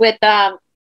did this with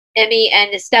Emmy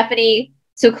and Stephanie.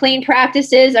 So clean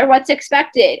practices are what's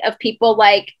expected of people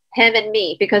like him and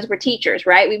me, because we're teachers,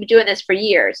 right? We've been doing this for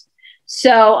years.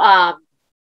 So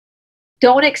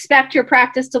don't expect your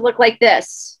practice to look like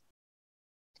this,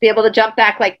 to be able to jump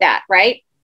back like that, right?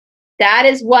 That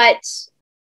is what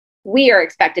we are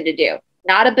expected to do,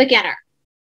 not a beginner.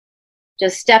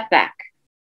 Just step back.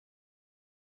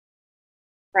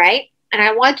 right? And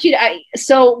I want you to,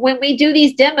 so when we do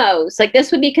these demos, like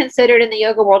this would be considered in the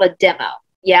yoga world a demo,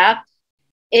 yeah?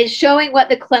 Is showing what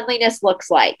the cleanliness looks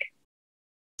like.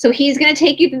 So he's going to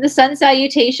take you through the sun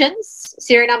salutations,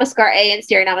 Surya Namaskar A and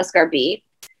Surya Namaskar B.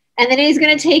 And then he's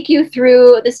going to take you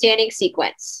through the standing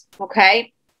sequence,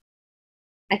 okay?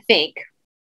 I think.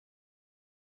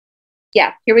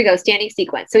 Yeah, here we go, standing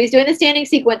sequence. So he's doing the standing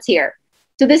sequence here.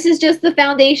 So this is just the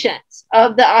foundations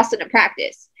of the asana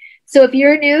practice. So if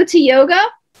you're new to yoga,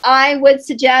 I would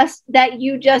suggest that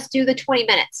you just do the 20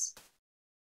 minutes.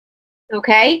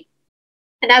 Okay?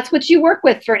 And that's what you work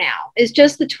with for now, is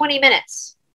just the 20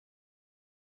 minutes.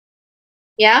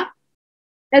 Yeah?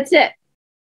 That's it.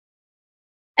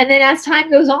 And then as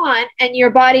time goes on and your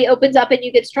body opens up and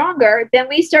you get stronger, then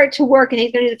we start to work, and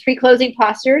he's going to do the 3 closing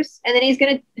postures, and then he's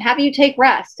going to have you take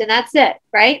rest, and that's it,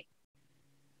 right?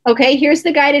 Okay, here's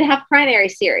the guided half primary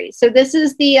series. So this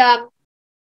is the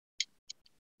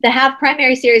half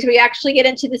primary series where you actually get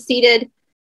into the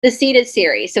seated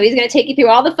series. So he's going to take you through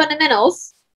all the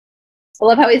fundamentals. I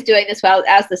love how he's doing this while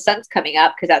as the sun's coming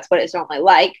up, because that's what it's normally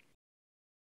like.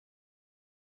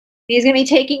 He's going to be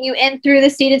taking you in through the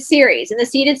seated series. And the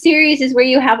seated series is where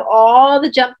you have all the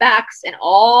jump backs and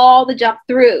all the jump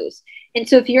throughs. And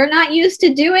so if you're not used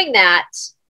to doing that,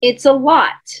 it's a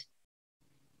lot.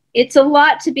 It's a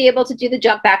lot to be able to do the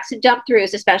jump backs and jump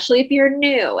throughs, especially if you're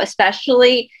new,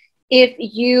 especially if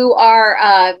you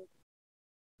are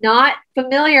not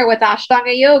familiar with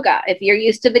Ashtanga yoga. If you're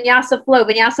used to Vinyasa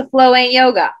flow ain't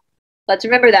yoga. Let's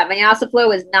remember that. Vinyasa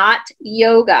flow is not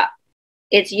yoga.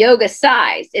 It's yoga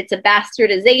sized. It's a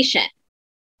bastardization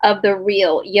of the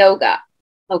real yoga.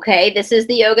 Okay, this is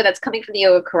the yoga that's coming from the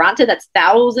Yoga Karanta. That's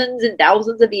thousands and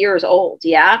thousands of years old.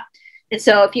 Yeah. And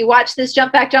so if you watch this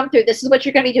jump back, jump through, this is what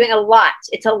you're going to be doing a lot.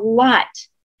 It's a lot.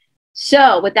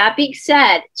 So with that being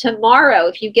said, tomorrow,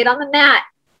 if you get on the mat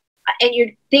and you're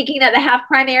thinking that the half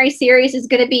primary series is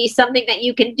going to be something that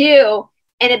you can do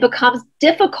and it becomes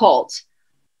difficult,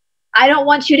 I don't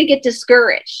want you to get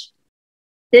discouraged.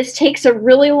 This takes a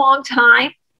really long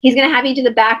time. He's going to have you do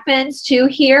the back bends too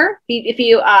here. If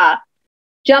you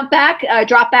jump back,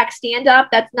 drop back, stand up,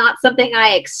 that's not something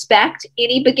I expect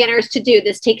any beginners to do.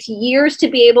 This takes years to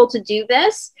be able to do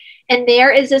this. And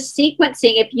there is a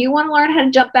sequencing. If you want to learn how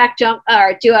to jump back,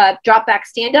 or do a drop back,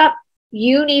 stand up,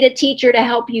 you need a teacher to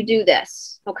help you do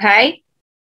this. Okay?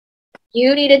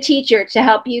 You need a teacher to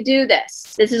help you do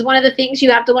this. This is one of the things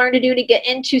you have to learn to do to get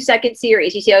into second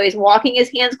series. You see how he's walking his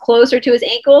hands closer to his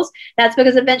ankles? That's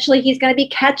because eventually he's going to be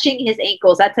catching his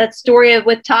ankles. That's that story of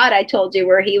with Todd I told you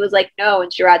where he was like, no,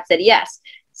 and Sharad said yes.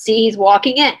 See, he's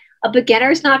walking in. A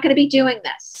beginner's not going to be doing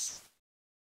this.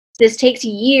 This takes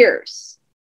years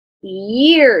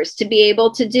to be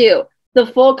able to do. The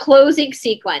full closing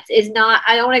sequence is not,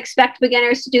 I don't expect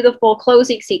beginners to do the full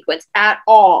closing sequence at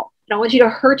all. I don't want you to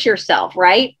hurt yourself,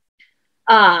 right?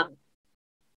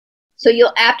 So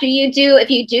you'll, after you do, if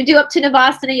you do up to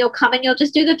Navasana, you'll come and you'll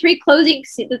just do the 3 closing.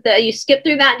 You skip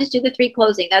through that and just do the 3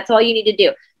 closing. That's all you need to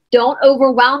do. Don't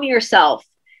overwhelm yourself,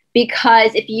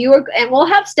 because if you are, and we'll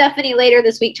have Stephanie later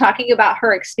this week talking about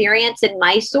her experience in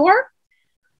Mysore,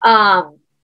 and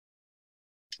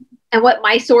what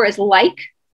Mysore is like,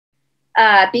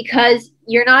 because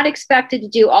you're not expected to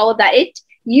do all of that.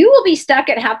 You will be stuck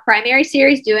at half primary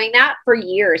series doing that for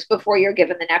years before you're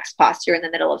given the next posture in the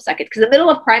middle of second, because the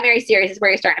middle of primary series is where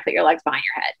you're starting to put your legs behind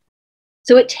your head.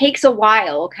 So it takes a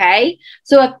while, okay?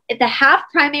 So if the half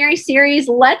primary series,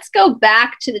 let's go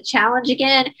back to the challenge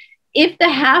again. If the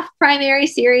half primary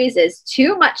series is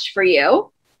too much for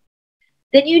you,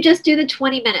 then you just do the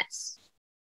 20 minutes,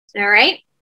 all right?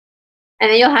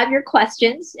 And then you'll have your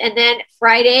questions. And then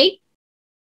Friday,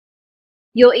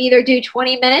 you'll either do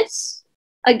 20 minutes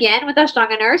again with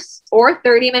Ashtanga Nurse, or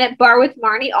 30-minute bar with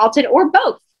Marnie, alternate, or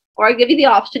both. Or I give you the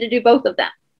option to do both of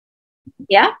them.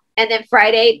 Yeah? And then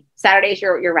Friday, Saturday is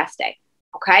your rest day.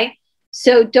 Okay?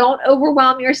 So don't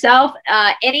overwhelm yourself.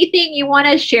 Anything you want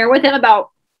to share with him about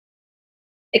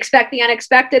expect the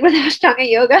unexpected with Ashtanga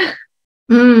Yoga?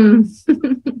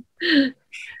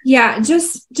 Yeah,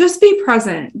 just be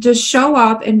present. Just show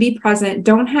up and be present.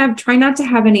 Try not to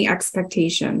have any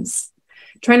expectations.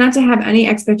 Try not to have any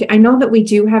expectations. I know that we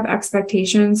do have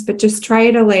expectations, but just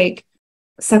try to like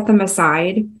set them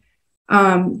aside,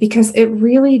 because it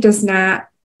really does not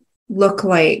look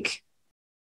like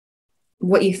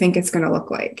what you think it's going to look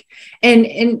like. And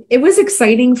it was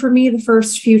exciting for me the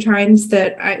first few times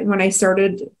that when I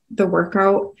started the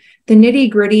workout. The nitty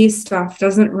gritty stuff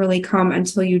doesn't really come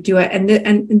until you do it.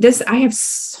 And this, I have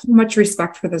so much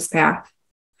respect for this path.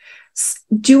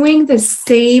 Doing the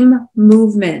same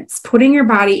movements, putting your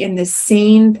body in the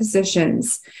same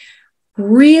positions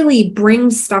really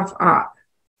brings stuff up.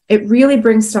 It really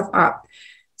brings stuff up.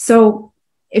 So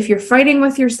if you're fighting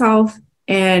with yourself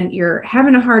and you're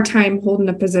having a hard time holding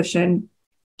a position,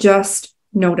 just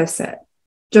notice it.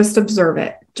 Just observe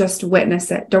it. Just witness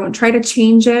it. Don't try to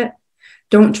change it.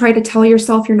 Don't try to tell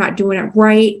yourself you're not doing it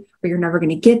right, or you're never going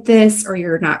to get this, or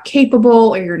you're not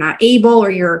capable, or you're not able,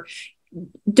 or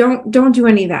don't do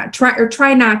any of that.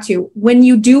 Try not to. When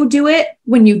you do it,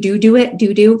 when you do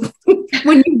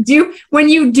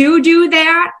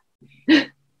that,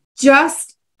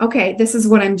 just, okay, this is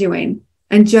what I'm doing,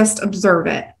 and just observe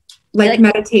it, like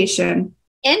meditation.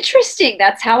 Interesting.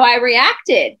 That's how I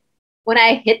reacted when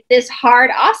I hit this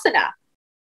hard asana.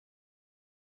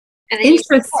 And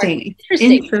Interesting.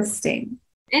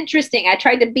 I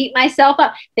tried to beat myself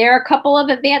up. There are a couple of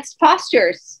advanced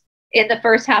postures in the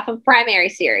first half of primary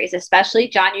series, especially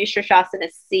Janu Shirshasana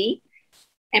C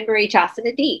and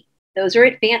Marichasana D. Those are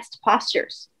advanced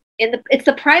postures. It's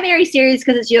the primary series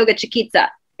because it's yoga chikitsa.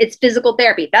 It's physical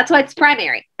therapy. That's why it's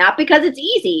primary. Not because it's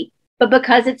easy, but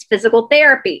because it's physical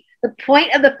therapy. The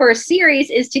point of the first series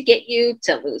is to get you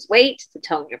to lose weight, to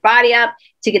tone your body up,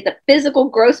 to get the physical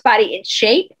gross body in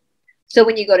shape. So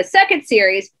when you go to second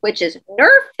series, which is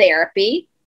nerve therapy,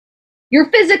 you're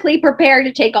physically prepared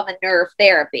to take on the nerve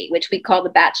therapy, which we call the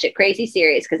batshit crazy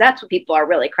series, because that's when people are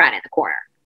really crying in the corner.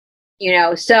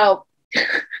 So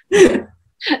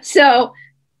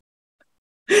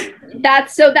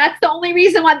that's the only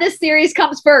reason why this series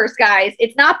comes first, guys.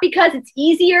 It's not because it's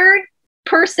easier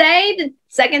per se. The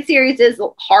second series is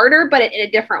harder, but in a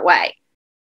different way.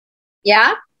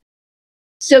 Yeah.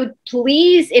 So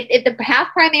please, if the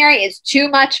half primary is too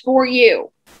much for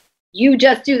you, you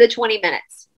just do the 20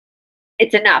 minutes.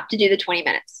 It's enough to do the 20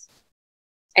 minutes.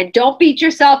 And don't beat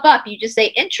yourself up. You just say,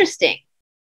 interesting.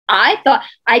 I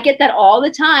get that all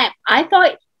the time.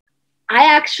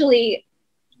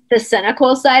 The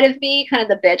cynical side of me, kind of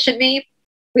the bitch in me,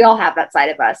 we all have that side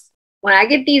of us. When I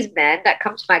get these men that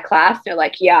come to my class, they're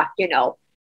like, yeah,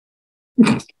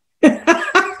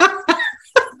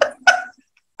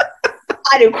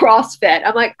 I do CrossFit.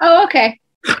 I'm like, oh, okay.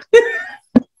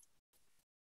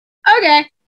 Okay.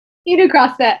 You do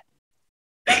CrossFit.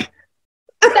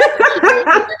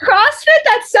 CrossFit?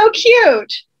 That's so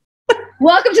cute.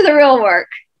 Welcome to the real work.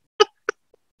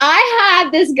 I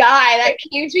had this guy that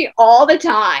came to me all the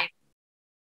time.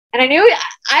 And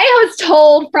I was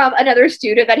told from another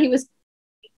student that he was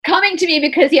coming to me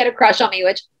because he had a crush on me,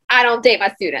 which I don't date my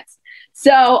students.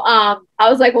 So I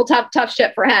was like, well, tough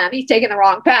shit for him. He's taking the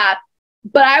wrong path.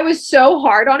 But I was so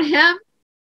hard on him,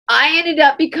 I ended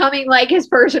up becoming like his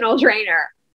personal trainer.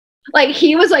 Like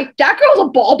he was like, that girl's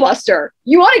a ball buster.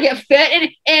 You want to get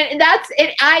fit? And that's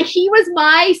it. He was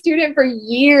my student for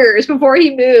years before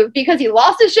he moved because he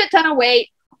lost a shit ton of weight.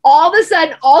 All of a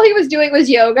sudden, all he was doing was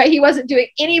yoga. He wasn't doing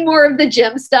any more of the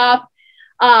gym stuff.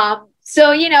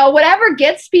 So, whatever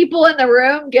gets people in the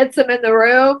room, gets them in the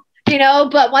room,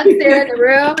 but once they're in the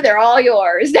room, they're all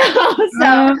yours.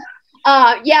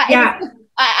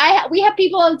 We have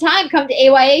people all the time come to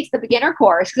AYA to the beginner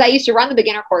course because I used to run the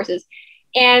beginner courses.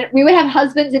 And we would have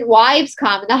husbands and wives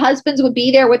come, and the husbands would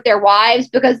be there with their wives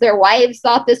because their wives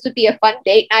thought this would be a fun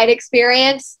date night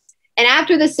experience. And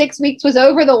after the 6 weeks was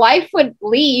over, the wife would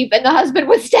leave and the husband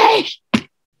would stay.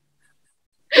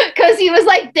 Because he was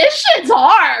like, this shit's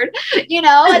hard, and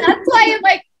that's why in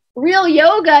like real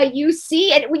yoga, you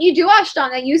see, and when you do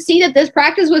Ashtanga, you see that this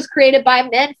practice was created by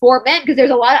men for men because there's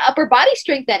a lot of upper body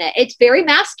strength in it. It's very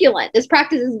masculine. This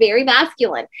practice is very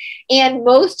masculine. And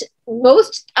most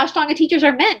Ashtanga teachers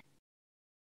are men,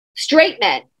 straight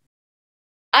men.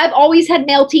 I've always had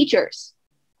male teachers.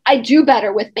 I do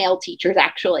better with male teachers,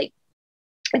 actually.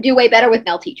 I do way better with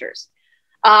male teachers.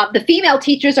 The female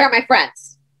teachers are my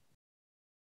friends.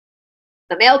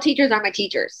 The male teachers are my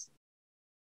teachers.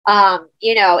 And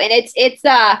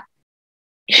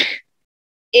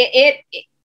it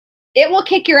will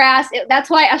kick your ass. That's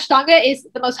why Ashtanga is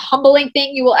the most humbling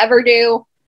thing you will ever do.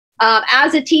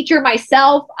 As a teacher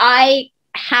myself, I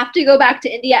have to go back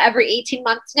to India every 18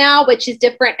 months now, which is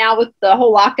different now with the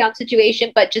whole lockdown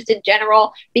situation, but just in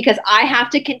general, because I have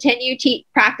to continue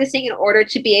practicing in order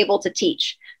to be able to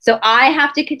teach. So I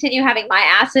have to continue having my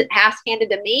ass handed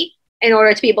to me in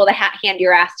order to be able to hand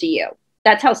your ass to you.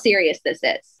 That's how serious this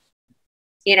is.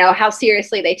 How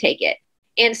seriously they take it.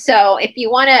 And so if you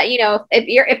want to,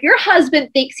 if your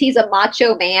husband thinks he's a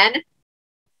macho man,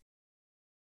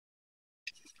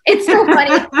 it's so funny.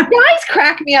 Guys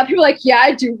crack me up. People are like, yeah,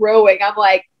 I do rowing. I'm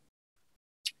like,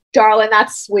 darling,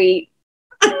 that's sweet.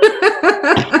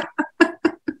 Like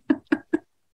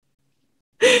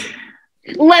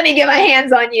let me get my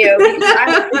hands on you. I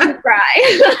will make you cry.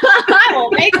 I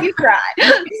will make you cry.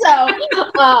 So,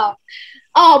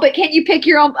 oh, but can you pick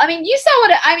your own? I mean, you saw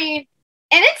what I mean.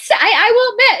 And I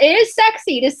will admit, it is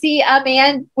sexy to see a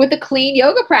man with a clean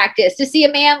yoga practice, to see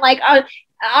a man like a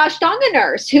Ashtanga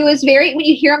nurse who is very, when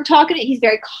you hear him talking, he's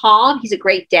very calm. He's a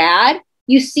great dad.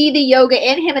 You see the yoga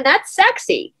in him, and that's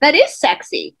sexy. That is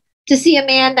sexy to see a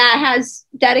man that has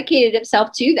dedicated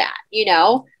himself to that. You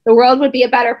know, the world would be a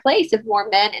better place if more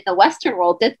men in the Western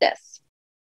world did this.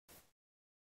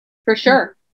 For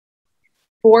sure.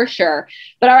 For sure.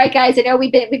 But all right, guys, I know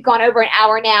we've gone over an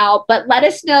hour now, but let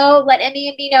us know, let any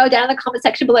of me know down in the comment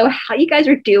section below how you guys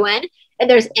are doing. If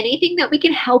there's anything that we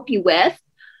can help you with.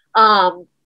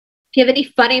 If you have any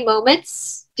funny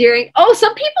moments during,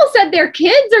 some people said their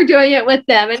kids are doing it with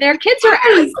them and their kids are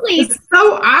athletes. It's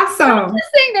so awesome. This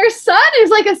thing, their son is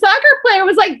like a soccer player,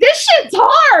 was like, this shit's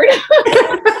hard.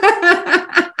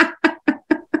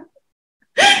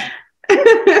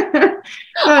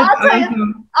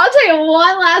 I'll tell you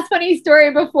one last funny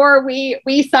story before we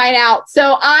sign out.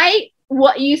 So I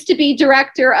used to be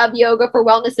director of yoga for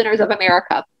Wellness Centers of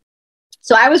America.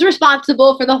 So I was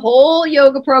responsible for the whole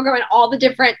yoga program and all the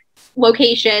different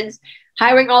locations,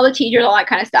 hiring all the teachers, all that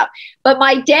kind of stuff. But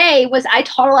my day was, I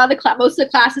taught a lot of most of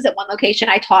the classes at one location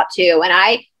I taught to, and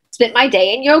I spent my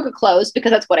day in yoga clothes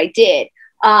because that's what I did.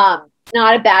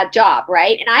 Not a bad job,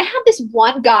 right? And I had this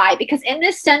one guy, because in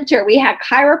this center, we had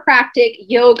chiropractic,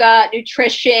 yoga,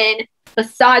 nutrition,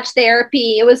 massage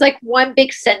therapy. It was like one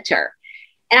big center.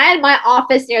 And I had my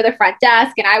office near the front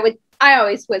desk, and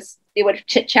they would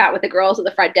chit chat with the girls at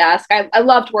the front desk. I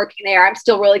loved working there. I'm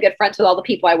still really good friends with all the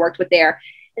people I worked with there.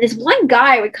 And this one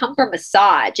guy would come for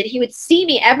massage, and he would see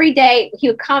me every day. He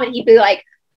would come and he'd be like,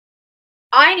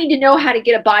 I need to know how to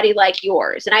get a body like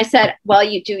yours. And I said, well,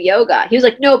 you do yoga. He was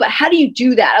like, no, but how do you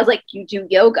do that? I was like, you do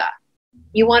yoga.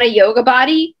 You want a yoga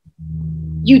body?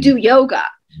 You do yoga.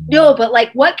 No, but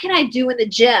like, what can I do in the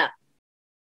gym?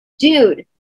 Dude.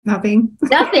 Nothing.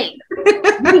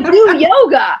 You do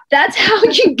yoga. That's how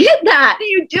you get that.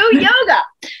 You do yoga.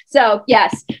 So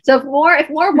yes. So if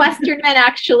more Western men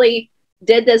actually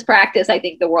did this practice, I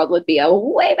think the world would be a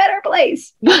way better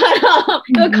place. But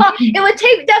it would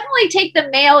definitely take the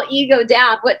male ego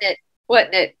down,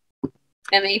 wouldn't it?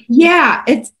 Emmy? Yeah,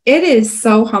 it is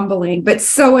so humbling, but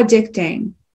so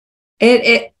addicting.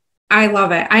 I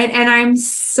love it. And I'm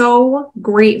so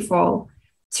grateful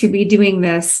to be doing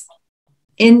this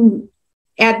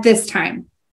at this time.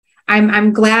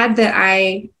 I'm glad that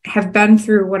I have been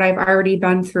through what I've already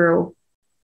been through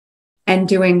and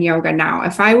doing yoga now.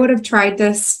 If I would have tried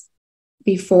this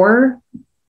before,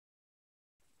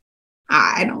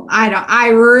 I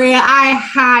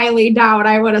highly doubt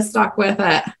I would have stuck with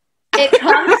it. It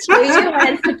comes to you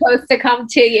when it's supposed to come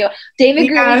to you. David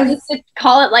Green used to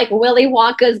call it like Willy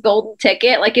Wonka's golden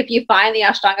ticket. Like if you find the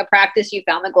Ashtanga practice, you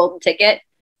found the golden ticket.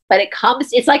 But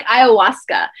it's like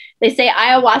ayahuasca. They say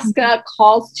ayahuasca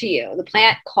calls to you. The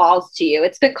plant calls to you.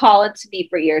 It's been calling to me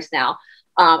for years now.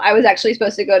 I was actually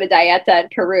supposed to go to Dieta in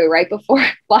Peru right before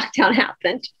lockdown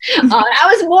happened.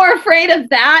 I was more afraid of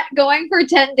that, going for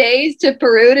 10 days to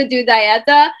Peru to do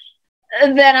Dieta,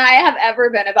 than I have ever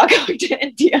been about going to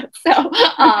India. So,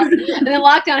 and then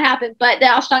lockdown happened. But the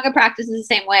Ashtanga practice is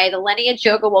the same way. The lineage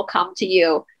yoga will come to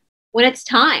you when it's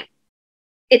time.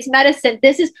 It's medicine.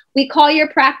 We call your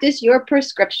practice your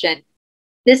prescription.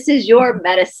 This is your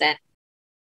medicine,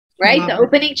 right? The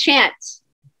opening chant.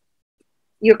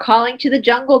 You're calling to the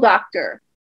jungle doctor,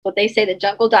 what they say, the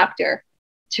jungle doctor,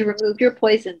 to remove your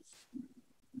poisons.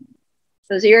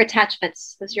 Those are your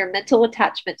attachments. Those are your mental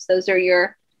attachments. Those are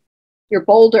your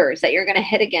boulders that you're going to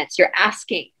hit against. You're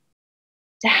asking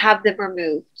to have them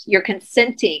removed. You're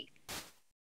consenting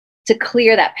to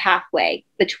clear that pathway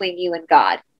between you and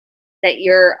God, that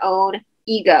your own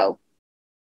ego,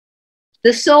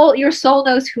 your soul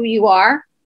knows who you are.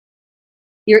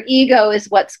 Your ego is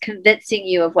what's convincing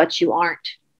you of what you aren't.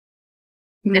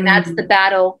 And that's the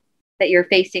battle that you're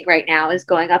facing right now, is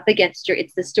going up against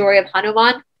it's the story of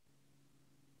Hanuman.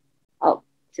 Oh,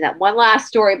 so that one last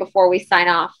story before we sign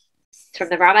off. It's from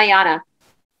the Ramayana.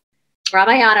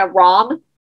 Ram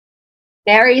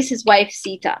marries his wife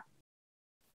Sita.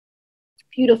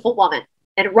 Beautiful woman.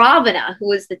 And Ravana,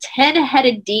 who is the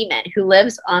 10-headed demon who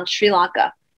lives on Sri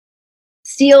Lanka,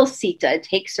 steals Sita and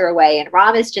takes her away. And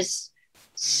Ram is just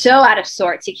so out of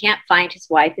sorts. He can't find his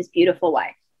wife, his beautiful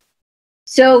wife.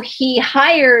 So he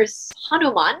hires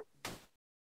Hanuman,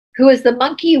 who is the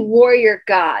monkey warrior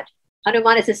god.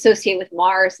 Hanuman is associated with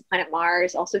Mars, the planet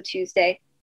Mars, also Tuesday.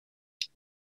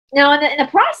 Now, in the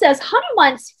process,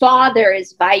 Hanuman's father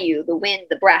is Vayu, the wind,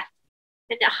 the breath.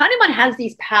 And Hanuman has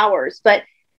these powers, but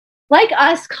like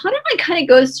us, Hanuman kind of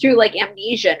goes through like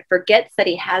amnesia and forgets that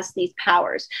he has these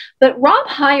powers. But Ram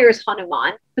hires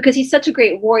Hanuman because he's such a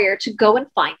great warrior to go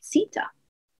and find Sita.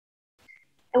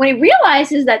 And when he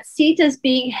realizes that Sita is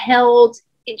being held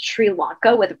in Sri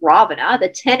Lanka with Ravana, the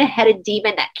 10-headed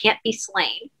demon that can't be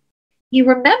slain, he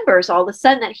remembers all of a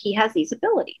sudden that he has these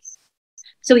abilities.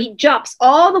 So he jumps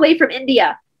all the way from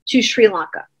India to Sri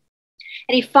Lanka.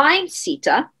 And he finds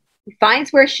Sita. He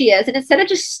finds where she is. And instead of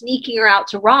just sneaking her out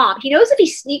to Ram, he knows if he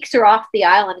sneaks her off the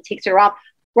island and takes her off,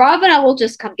 Ravana will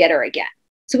just come get her again.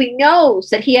 So he knows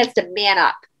that he has to man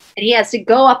up. And he has to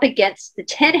go up against the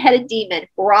 10-headed demon,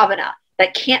 Ravana,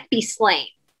 that can't be slain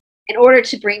in order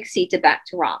to bring Sita back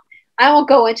to Ram. I won't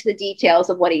go into the details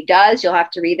of what he does. You'll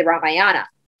have to read the Ramayana.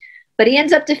 But he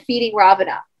ends up defeating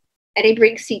Ravana, and he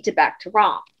brings Sita back to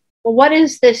Ram. Well, what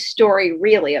is this story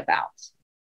really about?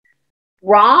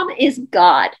 Ram is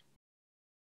God.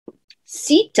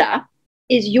 Sita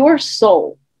is your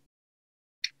soul.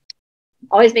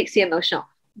 Always makes you emotional.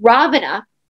 Ravana,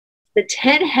 the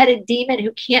 10-headed demon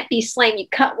who can't be slain, you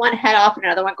cut one head off and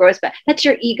another one grows back. That's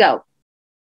your ego.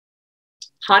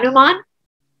 Hanuman,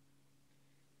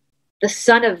 the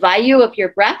son of Vayu, of your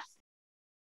breath,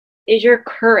 is your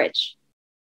courage.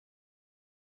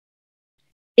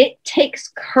 It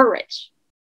takes courage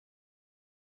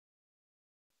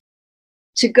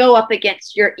to go up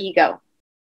against your ego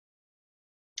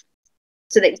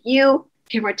so that you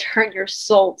can return your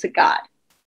soul to God.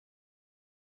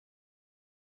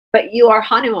 But you are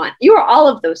Hanuman. You are all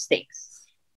of those things.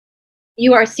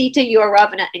 You are Sita, you are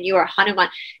Ravana, and you are Hanuman.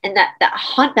 And that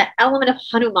element of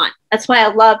Hanuman, that's why I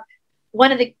love,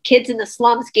 one of the kids in the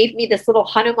slums gave me this little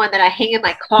Hanuman that I hang in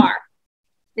my car.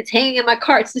 It's hanging in my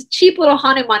car. It's this cheap little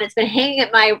Hanuman. It's been hanging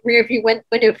at my rear view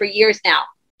window for years now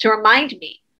to remind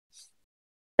me.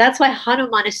 That's why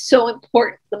Hanuman is so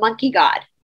important, the monkey god.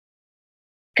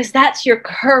 Because that's your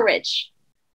courage.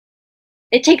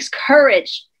 It takes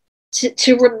courage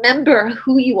to remember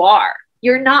who you are.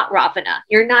 You're not Ravana.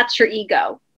 You're not your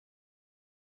ego.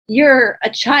 You're a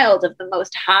child of the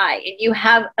Most High, and you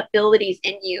have abilities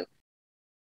in you.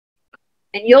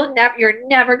 And you're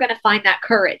never going to find that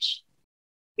courage.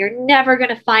 You're never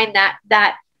going to find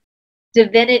that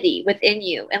divinity within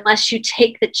you unless you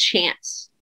take the chance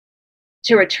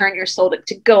to return your soul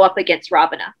to go up against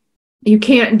Ravana. You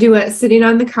can't do it sitting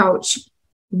on the couch,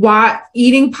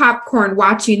 eating popcorn,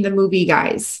 watching the movie,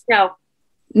 guys. No.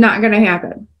 Not going to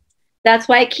happen. That's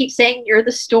why I keep saying you're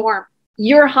the storm.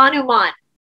 You're Hanuman.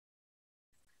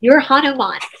 You're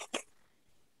Hanuman.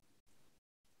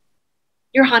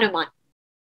 You're Hanuman.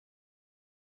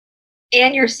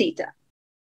 And you're Sita.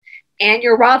 And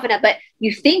you're Ravana, but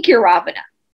you think you're Ravana.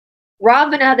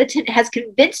 Ravana has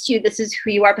convinced you this is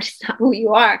who you are, but it's not who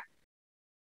you are.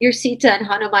 You're Sita and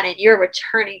Hanuman, and you're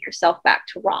returning yourself back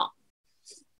to Ram.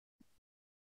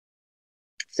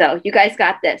 So you guys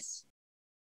got this.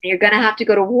 You're going to have to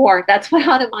go to war. That's why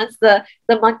Hanuman's the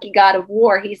monkey god of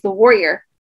war. He's the warrior.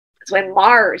 That's why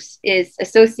Mars is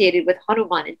associated with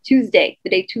Hanuman and Tuesday,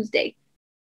 the day Tuesday.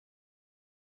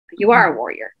 You are a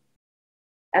warrior.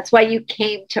 That's why you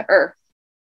came to Earth.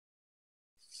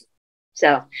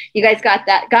 So you guys got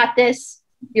that. Got this.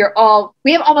 We have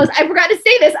almost, I forgot to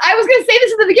say this. I was going to say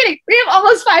this in the beginning. We have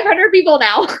almost 500 people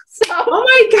now. So, oh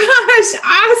my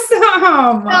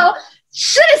gosh. Awesome. So,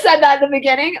 should have said that in the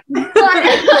beginning, but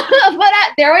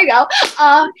there we go.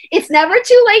 It's never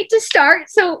too late to start.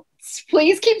 So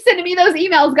please keep sending me those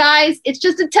emails, guys. It's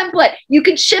just a template. You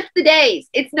can shift the days.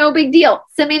 It's no big deal.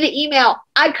 Send me the email.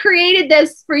 I created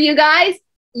this for you guys.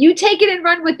 You take it and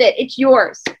run with it. It's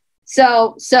yours.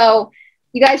 So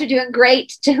you guys are doing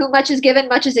great. To whom much is given,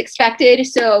 much is expected.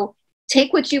 So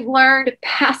take what you've learned,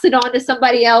 pass it on to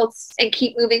somebody else, and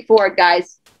keep moving forward,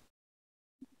 guys.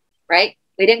 Right?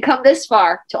 We didn't come this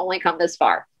far to only come this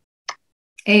far.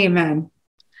 Amen.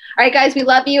 All right, guys, we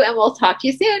love you, and we'll talk to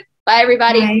you soon. Bye,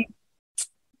 everybody. Bye.